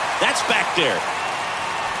field. That's back there.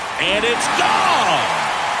 And it's gone.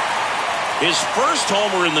 His first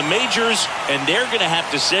homer in the majors, and they're going to have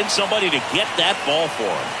to send somebody to get that ball for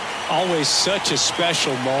him. Always such a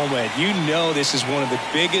special moment. You know this is one of the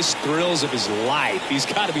biggest thrills of his life. He's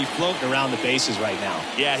got to be floating around the bases right now.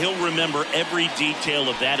 Yeah, he'll remember every detail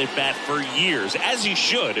of that at bat for years, as he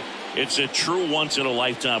should. It's a true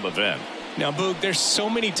once-in-a-lifetime event. Now, Boog, there's so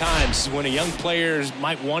many times when a young player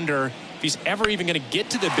might wonder if he's ever even going to get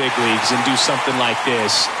to the big leagues and do something like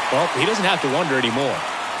this. Well, he doesn't have to wonder anymore.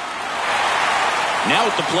 Now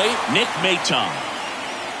at the plate, Nick Maton.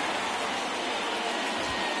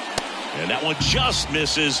 And that one just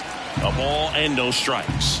misses. A ball and no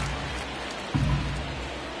strikes.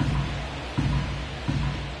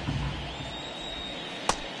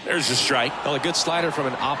 There's a strike. Well, a good slider from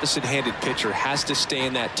an opposite-handed pitcher has to stay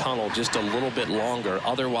in that tunnel just a little bit longer.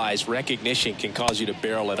 Otherwise, recognition can cause you to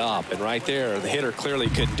barrel it up. And right there, the hitter clearly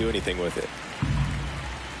couldn't do anything with it.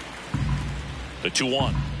 The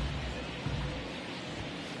 2-1.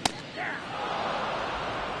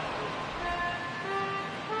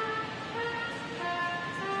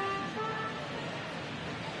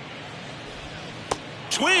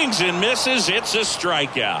 Swings and misses. It's a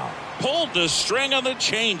strikeout. Pulled the string on the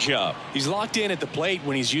changeup. He's locked in at the plate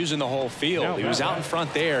when he's using the whole field. He was out in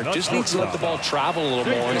front there. Just needs to let the ball travel a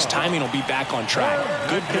little more, and his timing will be back on track.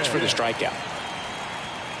 Good pitch for the strikeout.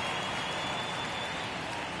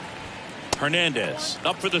 Hernandez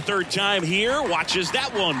up for the third time here. Watches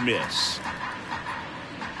that one miss.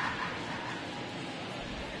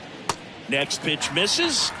 Next pitch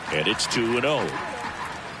misses, and it's 2-0.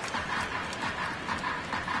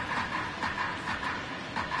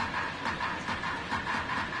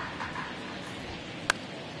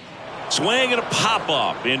 Swing and a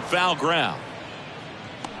pop-up in foul ground.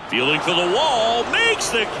 Fielding for the wall, makes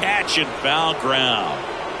the catch in foul ground.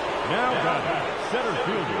 Now got center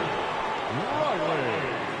fielder,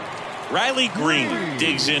 Riley Green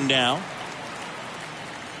digs in now.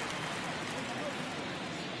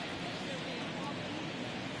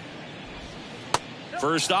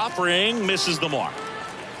 First offering misses the mark.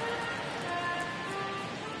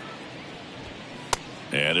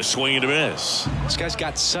 And a swing and a miss. This guy's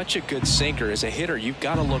got such a good sinker. As a hitter, you've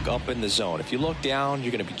got to look up in the zone. If you look down,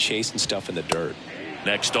 you're going to be chasing stuff in the dirt.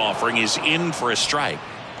 Next offering is in for a strike.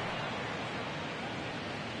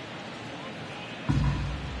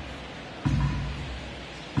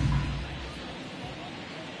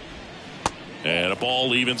 And a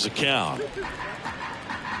ball evens the count.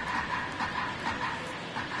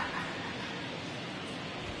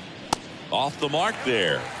 Off the mark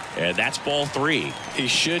there. And that's ball 3. He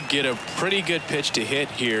should get a pretty good pitch to hit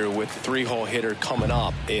here with the 3-hole hitter coming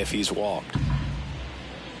up if he's walked.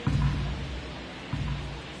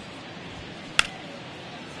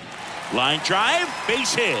 Line drive,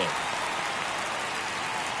 base hit.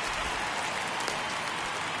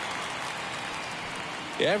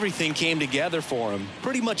 Everything came together for him.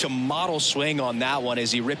 Pretty much a model swing on that one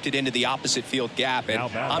as he ripped it into the opposite field gap. And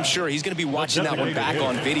I'm sure he's going to be watching that one back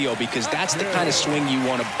on video because that's the kind of swing you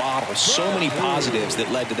want to bottle. So many positives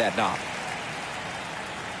that led to that knock.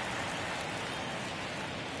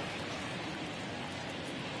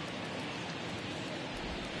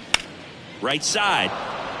 Right side.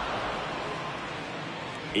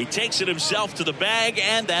 He takes it himself to the bag,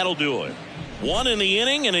 and that'll do it. 1 in the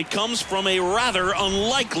inning, and it comes from a rather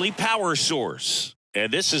unlikely power source.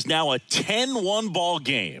 And this is now a 10-1 ball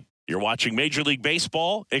game. You're watching Major League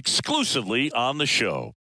Baseball exclusively on the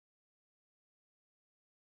show.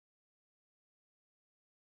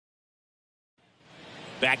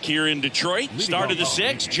 Back here in Detroit, start of the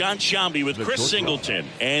 6th, John Sciambi with Chris Singleton.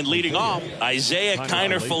 And leading off, Isaiah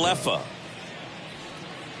Kiner-Falefa.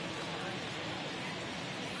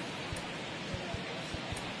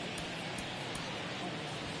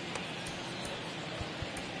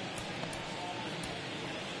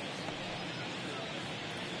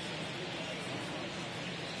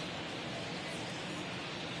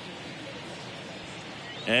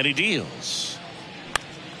 And he deals.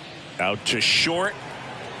 Out to short.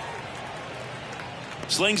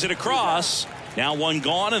 Slings it across. Now one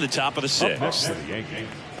gone in the top of the 6th. Up next for the Yankees,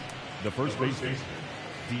 the first baseman,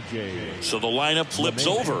 DJ. So the lineup flips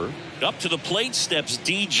over. Up to the plate steps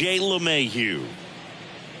DJ LeMahieu.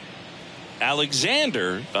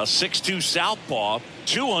 Alexander, a 6'2 southpaw,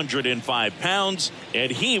 205 pounds,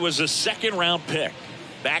 and he was a second-round pick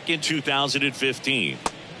back in 2015.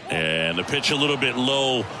 And the pitch a little bit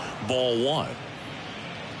low, ball one.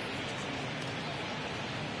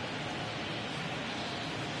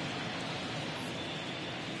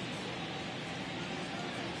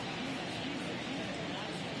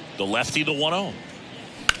 The lefty to 1-0.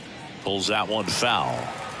 Pulls that one foul.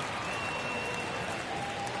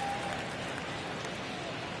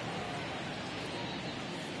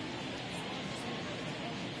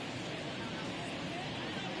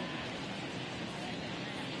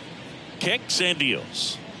 Kicks and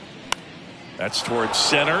deals. That's towards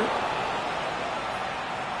center.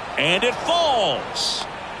 And it falls.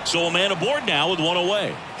 So a man aboard now with one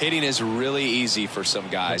away. Hitting is really easy for some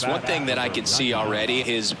guys. One thing that I can see already,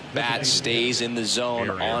 his bat stays in the zone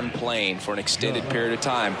on plane for an extended period of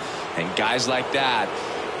time. And guys like that,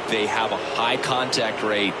 they have a high contact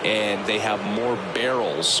rate and they have more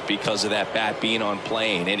barrels because of that bat being on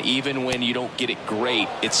plane. And even when you don't get it great,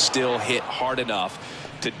 it's still hit hard enough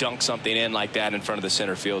to dunk something in like that in front of the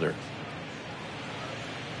center fielder.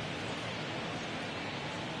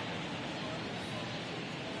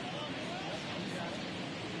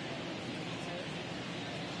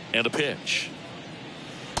 And a pitch.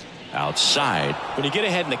 Outside. When you get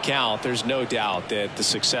ahead in the count, there's no doubt that the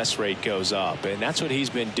success rate goes up. And that's what he's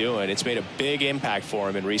been doing. It's made a big impact for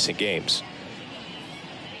him in recent games.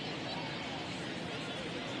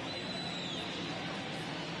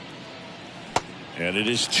 And it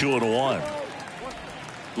is 2-1.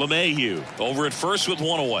 LeMahieu over at first with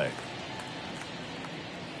one away.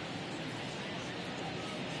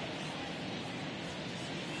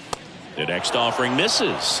 The next offering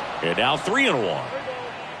misses. And now 3-1.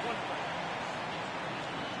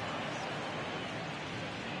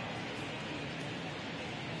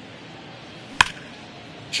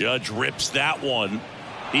 Judge rips that one.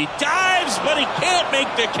 He dives, but he can't make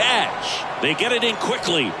the catch. They get it in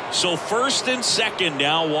quickly. So first and second,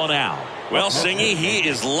 now one out. Well, Singy, he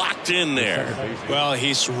is locked in there. Well,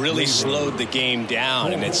 he's really slowed the game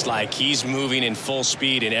down, and it's like he's moving in full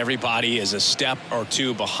speed, and everybody is a step or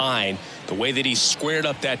two behind. The way that he squared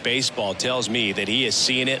up that baseball tells me that he is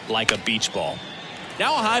seeing it like a beach ball.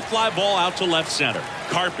 Now a high fly ball out to left center.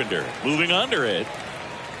 Carpenter moving under it.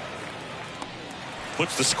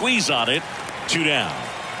 Puts the squeeze on it. 2 down.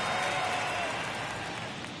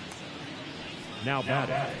 Now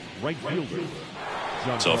batting, right fielder.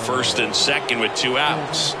 So first and second with 2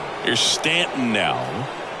 outs. Here's Stanton now.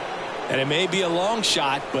 And it may be a long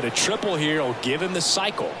shot, but a triple here will give him the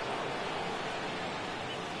cycle.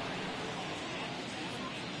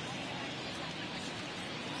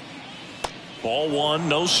 Ball 1,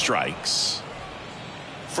 no strikes.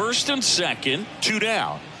 First and second, 2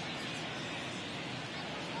 down.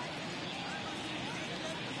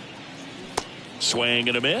 Swing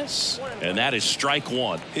and a miss, and that is strike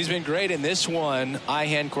 1. He's been great in this one.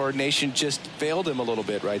 Eye-hand coordination just failed him a little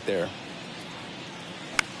bit right there.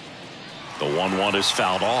 The 1-1 is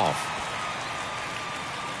fouled off.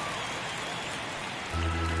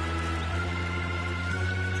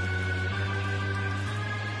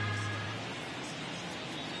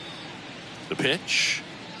 The pitch.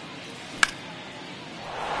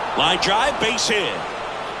 Line drive, base hit.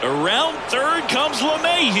 Around third comes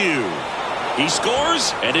LeMahieu. He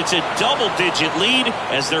scores, and it's a double-digit lead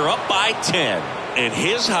as they're up by 10. And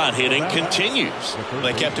his hot hitting continues.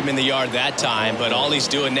 They kept him in the yard that time, but all he's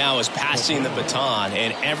doing now is passing the baton,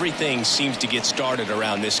 and everything seems to get started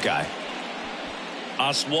around this guy.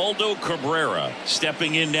 Oswaldo Cabrera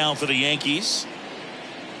stepping in now for the Yankees.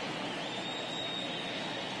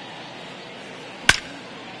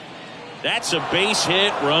 That's a base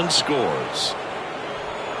hit, run scores.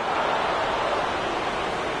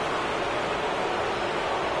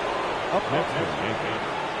 Up next for the Yankees.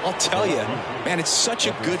 I'll tell you, man, it's such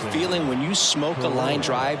a good feeling when you smoke a line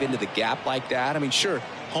drive into the gap like that. I mean, sure,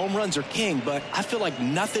 home runs are king, but I feel like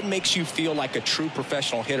nothing makes you feel like a true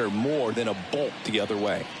professional hitter more than a bolt the other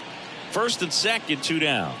way. First and second, 2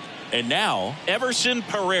 down. And now, Everson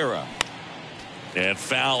Pereira. And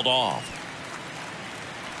fouled off.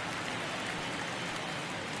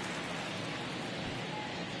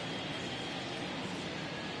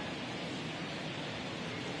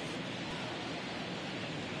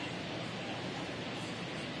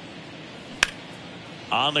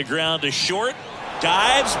 On the ground to short.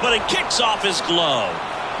 Dives, but it kicks off his glove.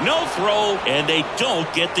 No throw, and they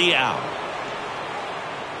don't get the out.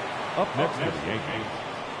 Up next for the Yankees,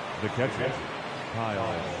 the catcher,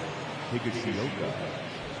 Kyle Higashioka.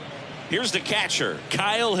 Here's the catcher,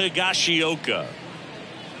 Kyle Higashioka.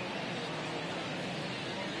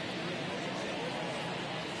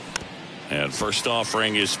 And first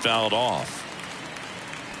offering is fouled off.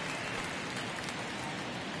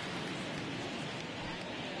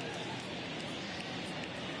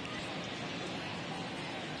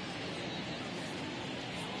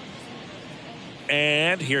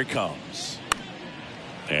 And here it comes.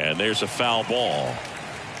 And there's a foul ball.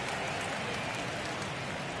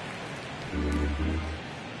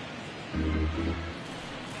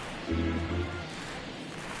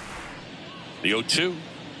 The 0-2.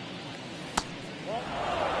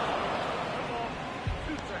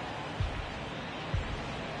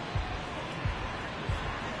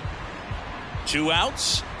 Two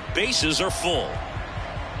outs. Bases are full.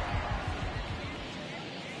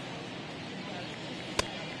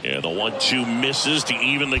 And the 1-2 misses to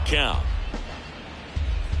even the count.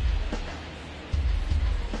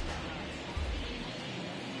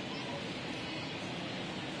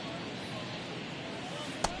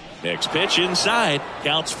 Next pitch inside.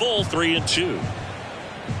 Counts full, 3-2.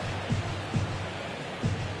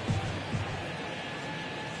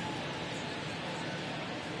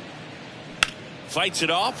 Fights it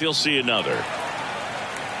off. He'll see another.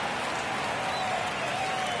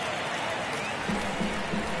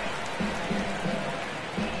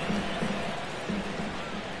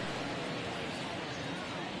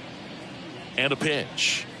 And a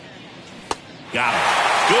pitch. Got it.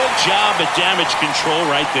 Good job at damage control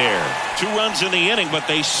right there. 2 runs in the inning, but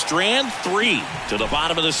they strand 3. To the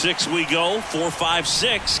bottom of the 6th we go. 4, 5,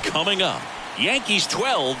 6 coming up. Yankees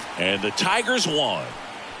 12 and the Tigers 1.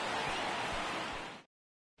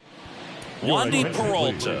 Wandy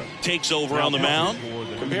Peralta takes over on the mound.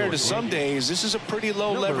 Compared to some days, this is a pretty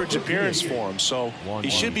low leverage appearance for him, so he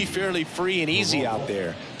should be fairly free and easy out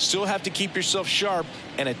there. Still have to keep yourself sharp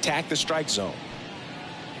and attack the strike zone.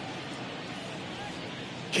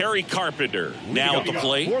 Kerry Carpenter now at the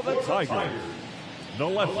plate. For the Tigers, the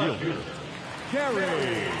left fielder, Kerry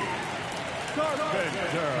Carpenter.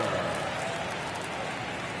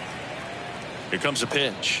 Here comes a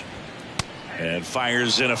pitch. And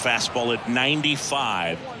fires in a fastball at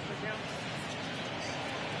 95.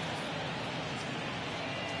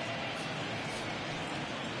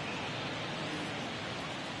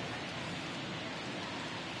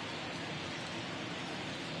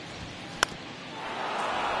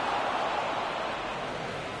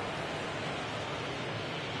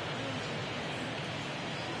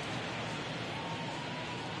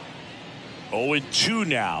 Oh, and 2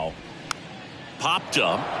 now. Popped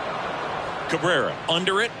up. Cabrera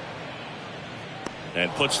under it.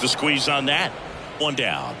 And puts the squeeze on that. 1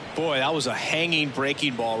 down. Boy, that was a hanging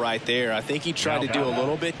breaking ball right there. I think he tried to do a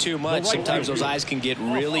little bit too much. Sometimes those eyes can get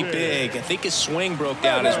really big. I think his swing broke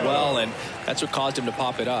down as well, and that's what caused him to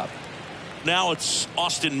pop it up. Now it's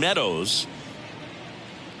Austin Meadows.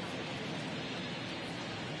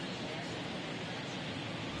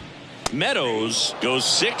 Meadows goes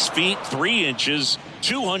 6 feet 3 inches,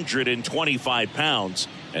 225 pounds,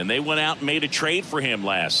 and they went out and made a trade for him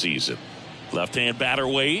last season. Left-hand batter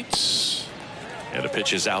waits, and the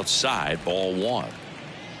pitch is outside, ball 1.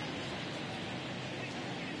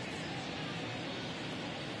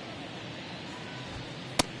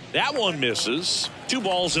 That one misses. 2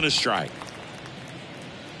 balls and a strike.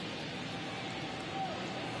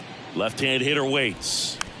 Left-hand hitter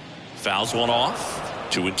waits. Fouls one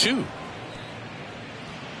off. 2-2.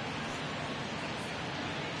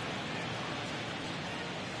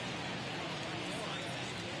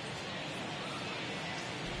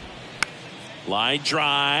 Line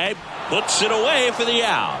drive, puts it away for the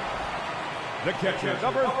out. The catcher,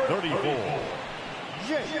 number 34,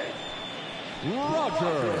 Jake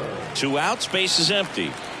Rogers. 2 outs, base is empty.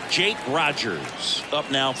 Jake Rogers up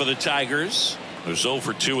now for the Tigers. Who's 0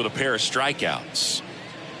 for 2 with a pair of strikeouts.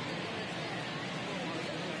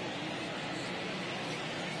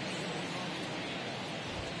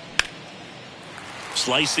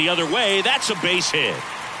 Slice the other way. That's a base hit.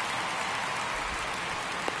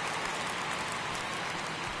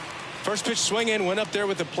 First pitch swinging, went up there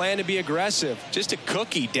with a plan to be aggressive. Just a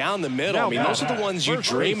cookie down the middle. I mean, those are the ones you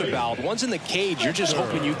dream about. Ones in the cage, you're just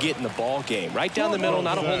hoping you get in the ball game. Right down the middle,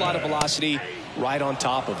 not a whole lot of velocity, right on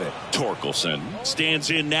top of it. Torkelson stands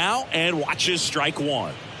in now and watches strike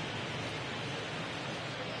 1.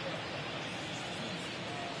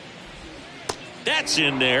 That's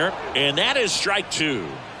in there, and that is strike 2.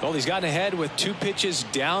 Well, he's gotten ahead with 2 pitches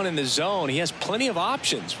down in the zone. He has plenty of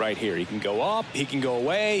options right here. He can go up, he can go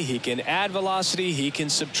away, he can add velocity, he can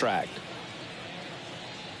subtract.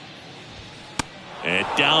 And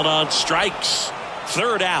down on strikes.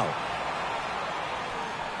 3rd out.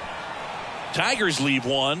 Tigers leave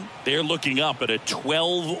 1. They're looking up at a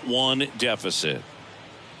 12-1 deficit.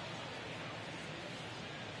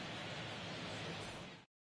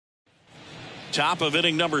 Top of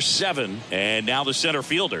inning number 7. And now the center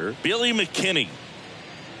fielder, Billy McKinney.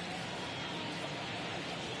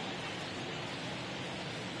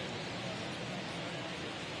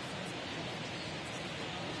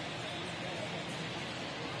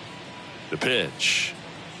 The pitch.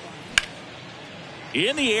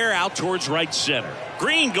 In the air out towards right center.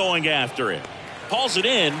 Green going after it. Hauls it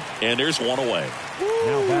in, and there's one away.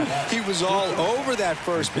 He was all over that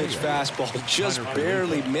first pitch fastball, just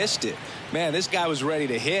barely missed it. Man, this guy was ready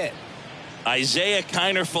to hit. Isaiah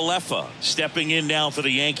Kiner-Falefa stepping in now for the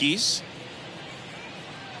Yankees.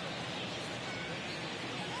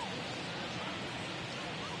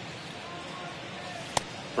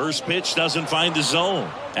 First pitch doesn't find the zone.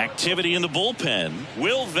 Activity in the bullpen.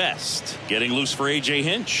 Will Vest getting loose for A.J.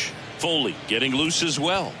 Hinch. Foley getting loose as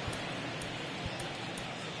well.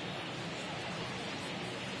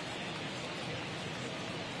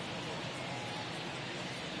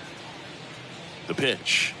 The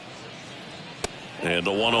pitch. And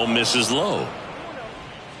the 1-0 misses low.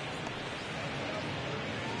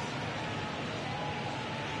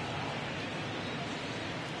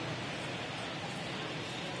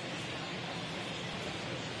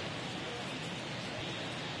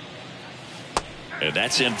 And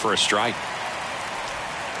that's in for a strike.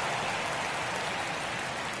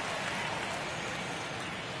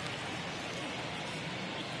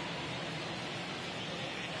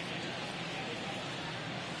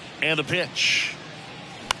 And the pitch.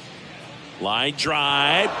 Line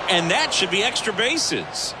drive, and that should be extra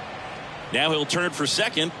bases. Now he'll turn for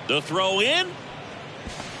second. The throw in.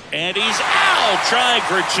 And he's out, trying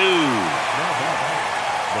for 2.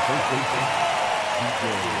 The first baseman,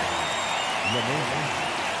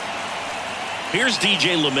 Here's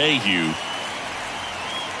DJ LeMahieu.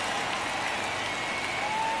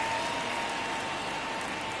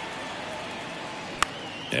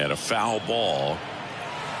 And a foul ball.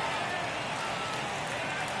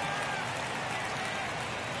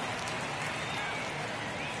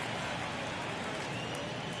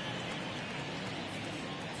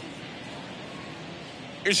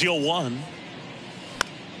 Here's the 0-1.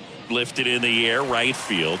 Lifted in the air, right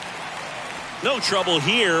field. No trouble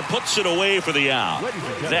here. Puts it away for the out.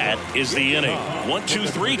 That is the inning. 1, 2,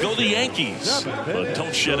 3. Go the Yankees. But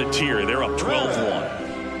don't shed a tear. They're up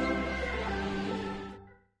 12-1.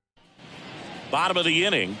 Bottom of the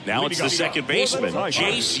inning. Now it's the second baseman,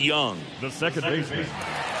 Jace Young. the second baseman.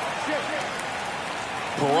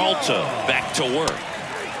 Peralta back to work.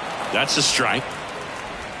 That's a strike.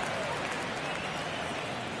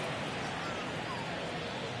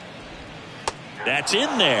 That's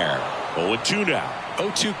in there. 0-2 now.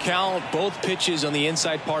 0-2 count, both pitches on the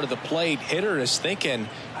inside part of the plate. Hitter is thinking,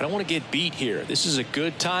 I don't want to get beat here. This is a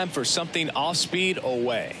good time for something off speed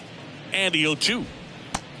away. And the 0-2.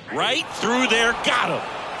 Right through there. Got him.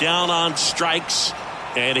 Down on strikes.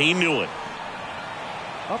 And he knew it.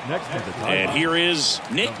 Up next is the And here is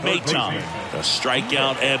Nick Maton. A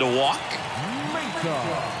strikeout and a walk.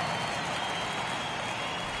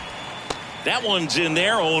 That one's in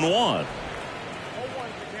there. 0-1.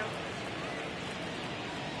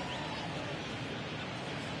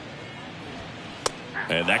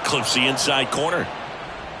 And that clips the inside corner.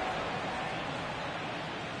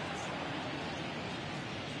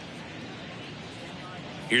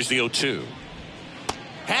 Here's the 0-2.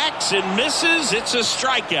 Hacks and misses. It's a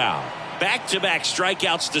strikeout. Back-to-back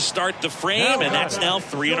strikeouts to start the frame, and that's now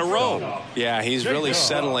 3 in a row. Yeah, he's really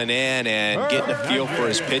settling in and getting a feel for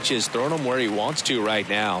his pitches, throwing them where he wants to right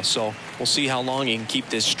now. So we'll see how long he can keep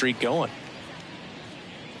this streak going.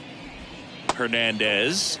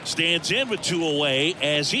 Hernandez stands in with 2 away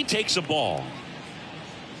as he takes a ball.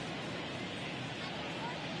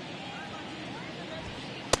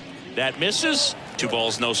 That misses. 2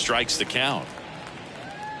 balls, no strikes to count.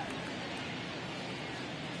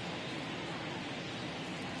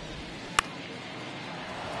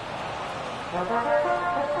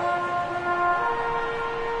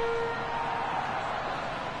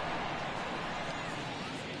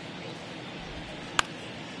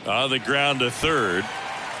 On the ground to third.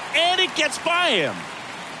 And it gets by him.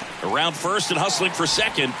 Around first and hustling for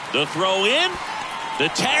second. The throw in. The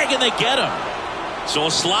tag, and they get him. So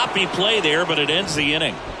a sloppy play there, but it ends the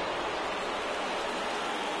inning.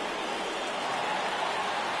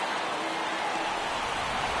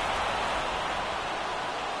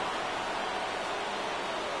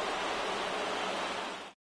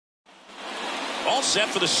 All set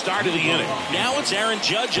for the start of the inning. Now it's Aaron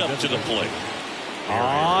Judge up to the plate.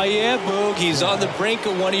 Oh, yeah, Boog. He's on the brink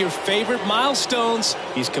of one of your favorite milestones.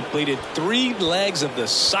 He's completed 3 legs of the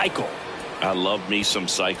cycle. I love me some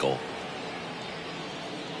cycle.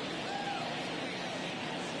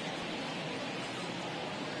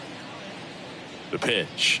 The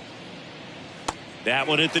pitch. That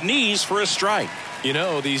one at the knees for a strike. You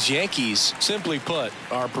know, these Yankees, simply put,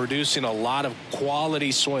 are producing a lot of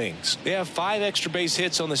quality swings. They have 5 extra base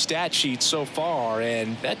hits on the stat sheet so far,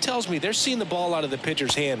 and that tells me they're seeing the ball out of the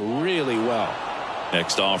pitcher's hand really well.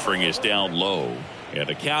 Next offering is down low, and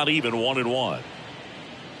the count even 1-1.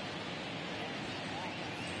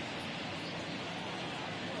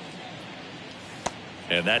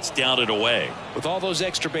 And that's down and away. With all those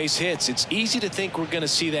extra base hits, it's easy to think we're going to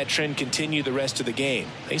see that trend continue the rest of the game.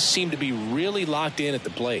 They seem to be really locked in at the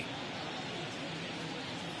plate.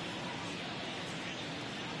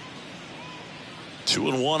 Two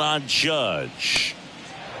and one on Judge.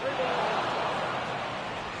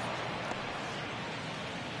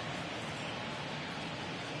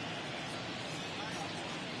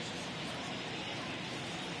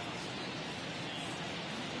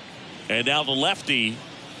 And now the lefty.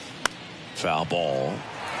 Foul ball.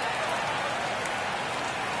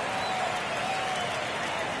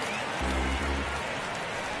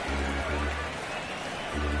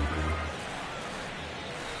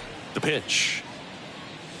 The pitch.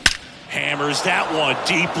 Hammers that one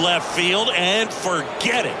deep left field and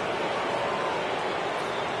forget it.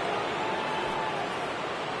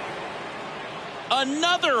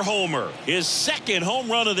 Another homer. His second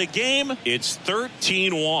home run of the game. It's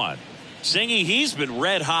 13-1. Singy, he's been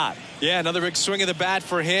red hot. Yeah, another big swing of the bat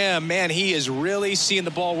for him. Man, he is really seeing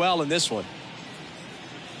the ball well in this one.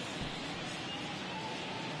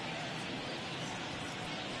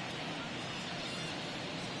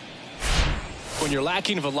 When you're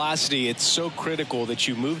lacking velocity, it's so critical that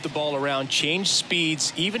you move the ball around, change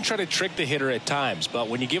speeds, even try to trick the hitter at times. But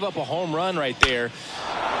when you give up a home run right there,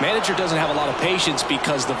 manager doesn't have a lot of patience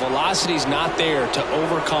because the velocity's not there to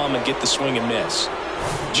overcome and get the swing and miss.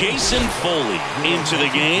 Jason Foley into the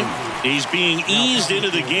game. He's being eased into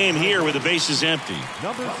the game here with the bases empty.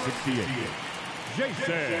 Number 68,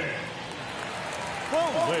 Jason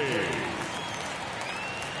Foley.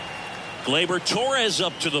 Gleyber Torres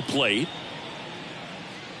up to the plate.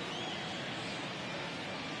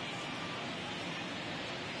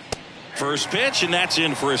 First pitch, and that's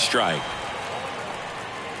in for a strike.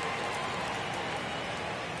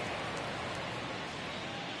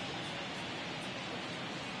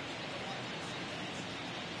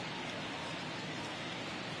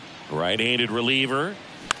 Right-handed reliever.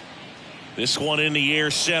 This one in the air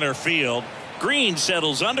center field. Green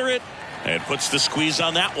settles under it and puts the squeeze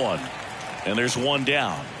on that one. And there's one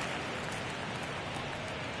down.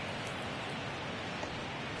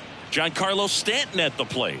 Giancarlo Stanton at the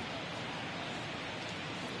plate.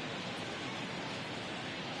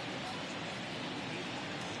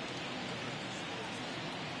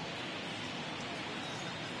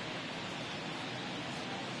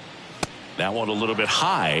 That one a little bit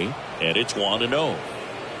high, and it's 1-0.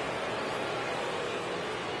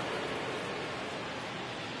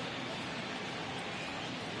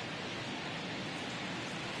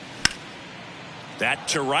 That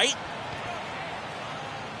to right.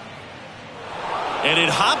 And it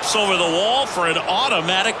hops over the wall for an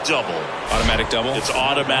automatic double. Automatic double? It's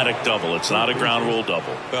automatic double. It's not a ground rule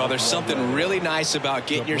double. Well, there's something really nice about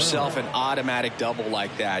getting yourself an automatic double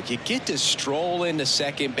like that. You get to stroll into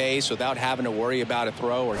second base without having to worry about a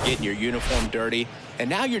throw or getting your uniform dirty.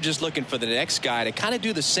 And now you're just looking for the next guy to kind of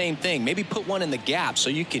do the same thing. Maybe put one in the gap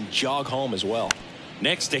so you can jog home as well.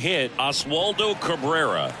 Next to hit, Oswaldo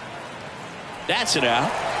Cabrera. That's it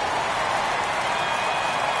out.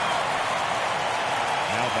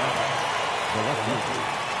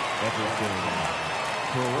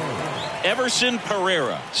 Everson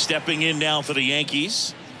Pereira stepping in now for the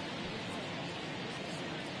Yankees.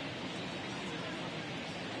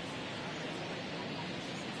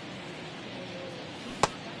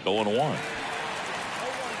 Going one.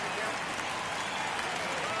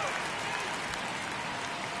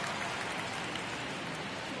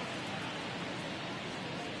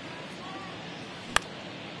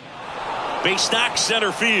 Base knock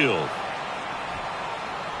center field.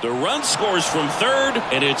 The run scores from third,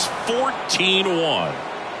 and it's 14-1.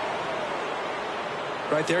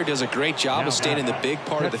 Right there, does a great job of staying in the big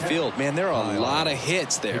part of the field. Man, there are a lot of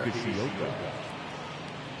hits there.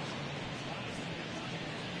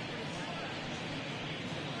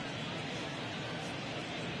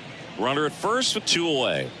 Runner at first with 2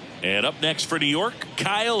 away. And up next for New York,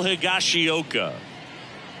 Kyle Higashioka.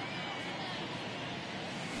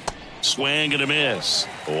 Swing and a miss.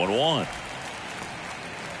 0-1.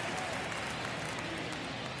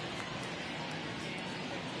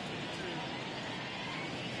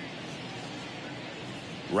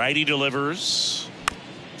 Righty delivers.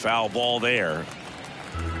 Foul ball there.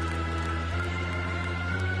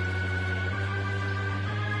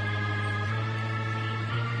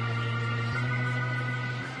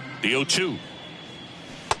 The 0-2.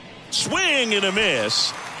 Swing and a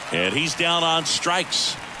miss. And he's down on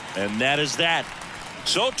strikes. And that is that.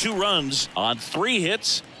 So 2 runs on 3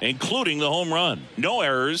 hits, including the home run. No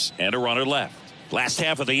errors and a runner left. Last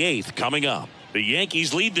half of the 8th coming up. The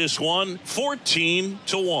Yankees lead this one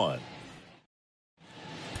 14-1.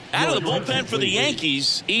 Out of the bullpen for the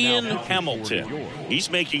Yankees, Ian Hamilton. He's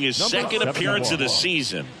making his second appearance of the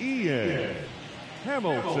season. Ian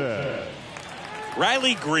Hamilton.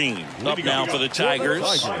 Riley Green up now for the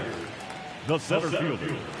Tigers. The center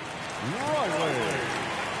fielder, Riley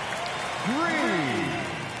Green.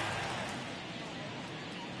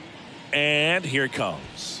 And here it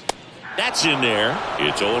comes. That's in there.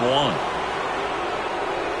 It's 0-1.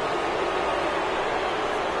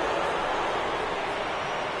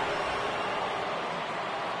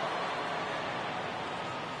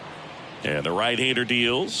 And the right-hander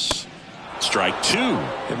deals. Strike 2.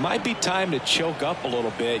 It might be time to choke up a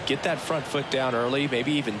little bit, get that front foot down early,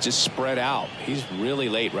 maybe even just spread out. He's really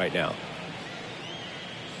late right now.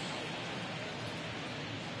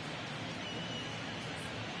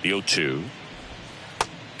 The 0-2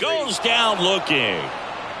 goes down looking.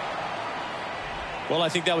 Well, I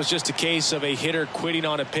think that was just a case of a hitter quitting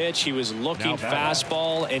on a pitch. He was looking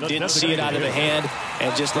fastball and didn't see it out of the hand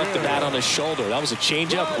and just left the bat on his shoulder. That was a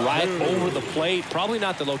changeup right over the plate. Probably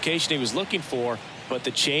not the location he was looking for, but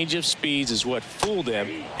the change of speeds is what fooled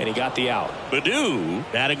him, and he got the out. Baddoo,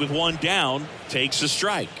 batting with 1 down, takes a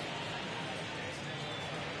strike.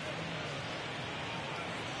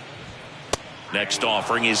 Next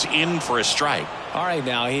offering is in for a strike. All right,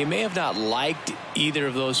 now he may have not liked either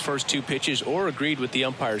of those first 2 pitches or agreed with the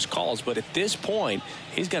umpire's calls, but at this point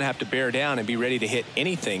he's going to have to bear down and be ready to hit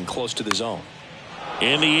anything close to the zone.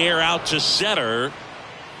 In the air out to center.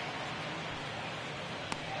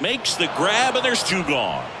 Makes the grab, and there's 2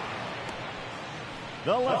 gone.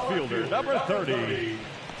 The left fielder, number 30,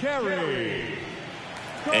 Kerry.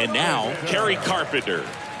 And now Kerry Carpenter.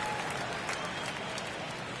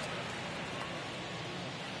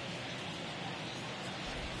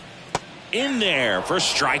 In there for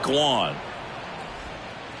strike 1.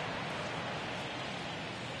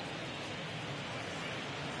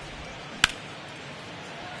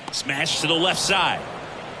 Smash to the left side.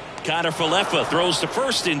 Connor Falefa throws to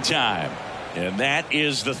first in time. And that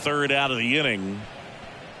is the 3rd out of the inning.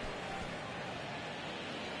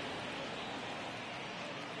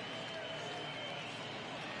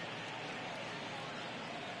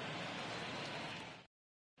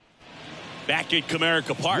 Back at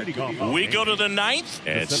Comerica Park, we go to the 9th,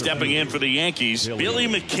 and stepping in for the Yankees, Billy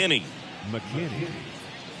McKinney.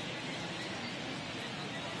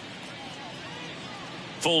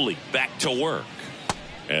 Foley back to work,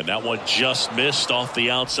 and that one just missed off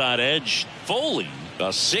the outside edge. Foley, a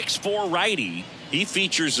 6'4" righty. He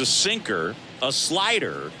features a sinker, a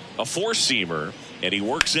slider, a 4-seamer, and he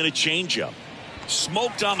works in a changeup.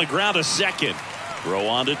 Smoked on the ground to second. Throw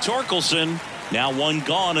on to Torkelson. Now 1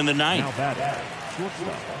 gone in the 9th.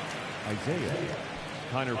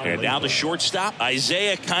 And now the shortstop,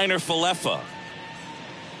 Isaiah Kiner Falefa.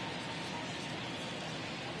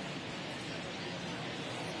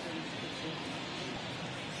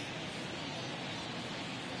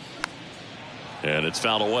 And it's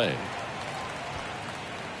fouled away.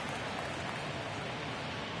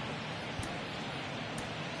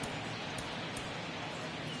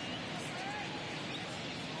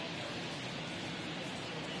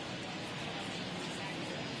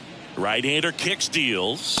 Right-hander kicks,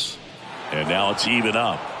 deals, and now it's even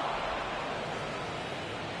up.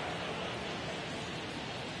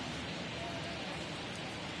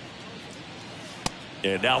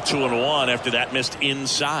 And now 2-1 after that missed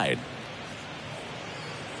inside.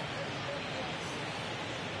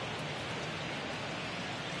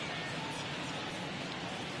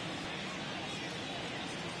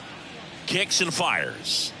 Kicks and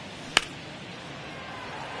fires.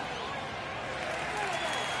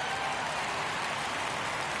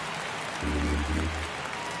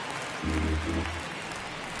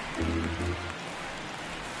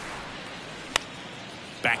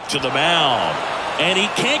 Back to the mound, and he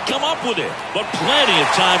can't come up with it, but plenty of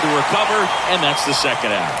time to recover, and that's the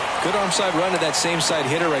 2nd out. Good arm side run to that same side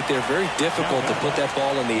hitter right there. Very difficult to put that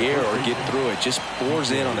ball in the air or get through it. Just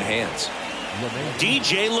bores in on the hands.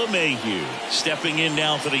 DJ LeMahieu stepping in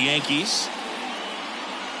now for the Yankees.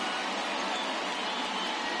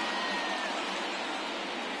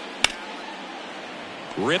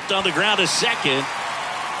 Ripped on the ground to second.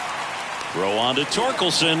 Throw on to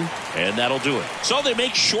Torkelson, and that'll do it. So they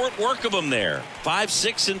make short work of him there. 5,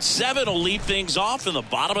 6, and 7 will lead things off in the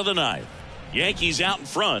bottom of the 9th. Yankees out in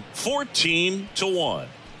front, 14-1.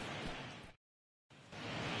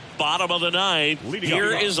 Bottom of the ninth.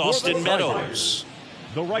 Here is Austin Meadows.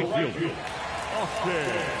 The right fielder,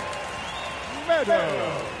 Austin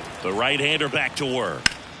Meadows. The right-hander back to work.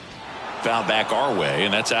 Foul back our way,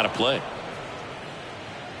 and that's out of play.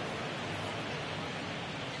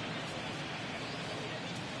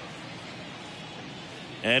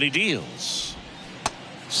 And he deals.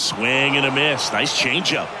 Swing and a miss. Nice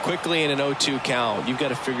changeup. Quickly in an 0-2 count, you've got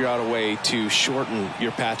to figure out a way to shorten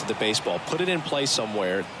your path to the baseball. Put it in play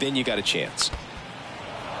somewhere, then you got a chance.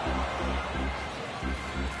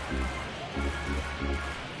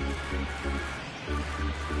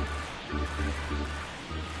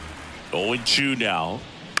 Oh, 0-2 now.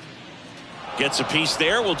 Gets a piece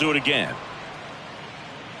there. We'll do it again.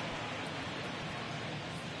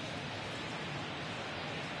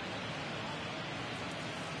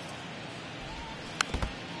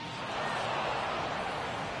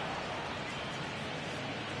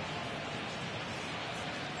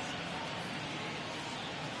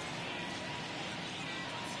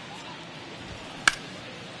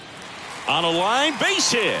 On a line,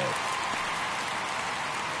 base hit.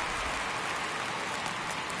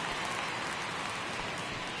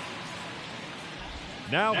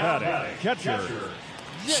 Now batting, catcher.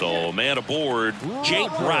 So man aboard,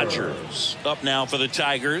 Jake Rogers. Up now for the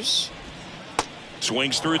Tigers.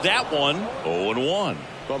 Swings through that one. 0-1.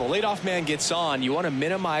 Well, the leadoff man gets on. You want to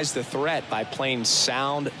minimize the threat by playing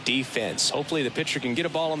sound defense. Hopefully the pitcher can get a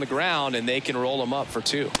ball on the ground and they can roll him up for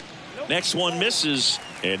 2. Next one misses,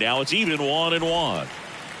 and now it's even 1-1.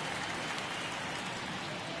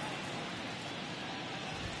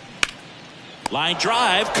 Line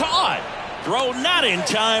drive caught. Throw not in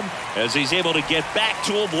time as he's able to get back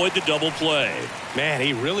to avoid the double play. Man,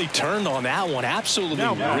 he really turned on that one. Absolutely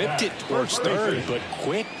ripped it towards third, but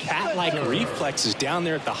quick cat-like reflexes down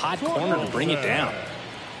there at the hot corner to bring it down.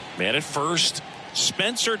 Man at first,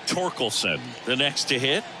 Spencer Torkelson, the next to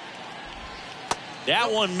hit.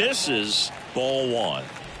 That one misses. Ball 1.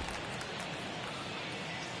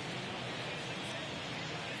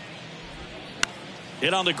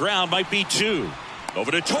 Hit on the ground, might be 2.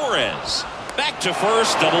 Over to Torres. Back to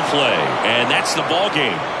first, double play. And that's the ball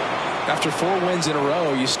game. After 4 wins in a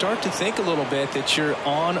row, you start to think a little bit that you're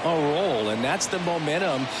on a roll, and that's the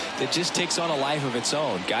momentum that just takes on a life of its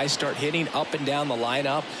own. Guys start hitting up and down the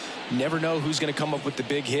lineup. Never know who's going to come up with the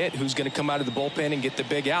big hit, who's going to come out of the bullpen and get the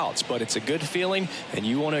big outs, but it's a good feeling, and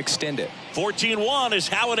you want to extend it. 14-1 is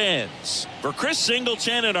how it ends. For Chris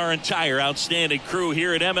Singleton and our entire outstanding crew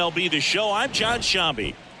here at MLB The Show, I'm John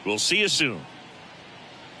Shambi. We'll see you soon.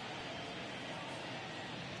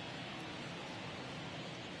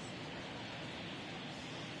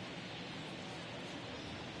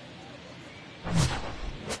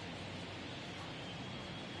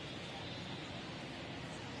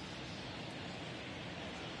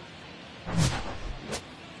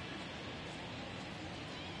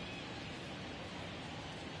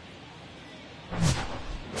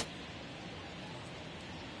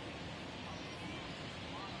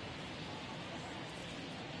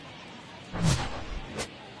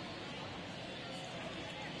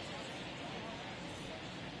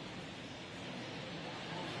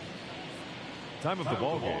 Time of the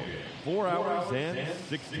ball game, 4 hours and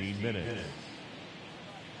 16 minutes.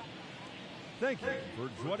 Thank you for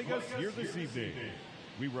joining us here this evening.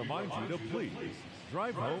 We remind you to please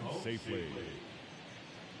drive home safely.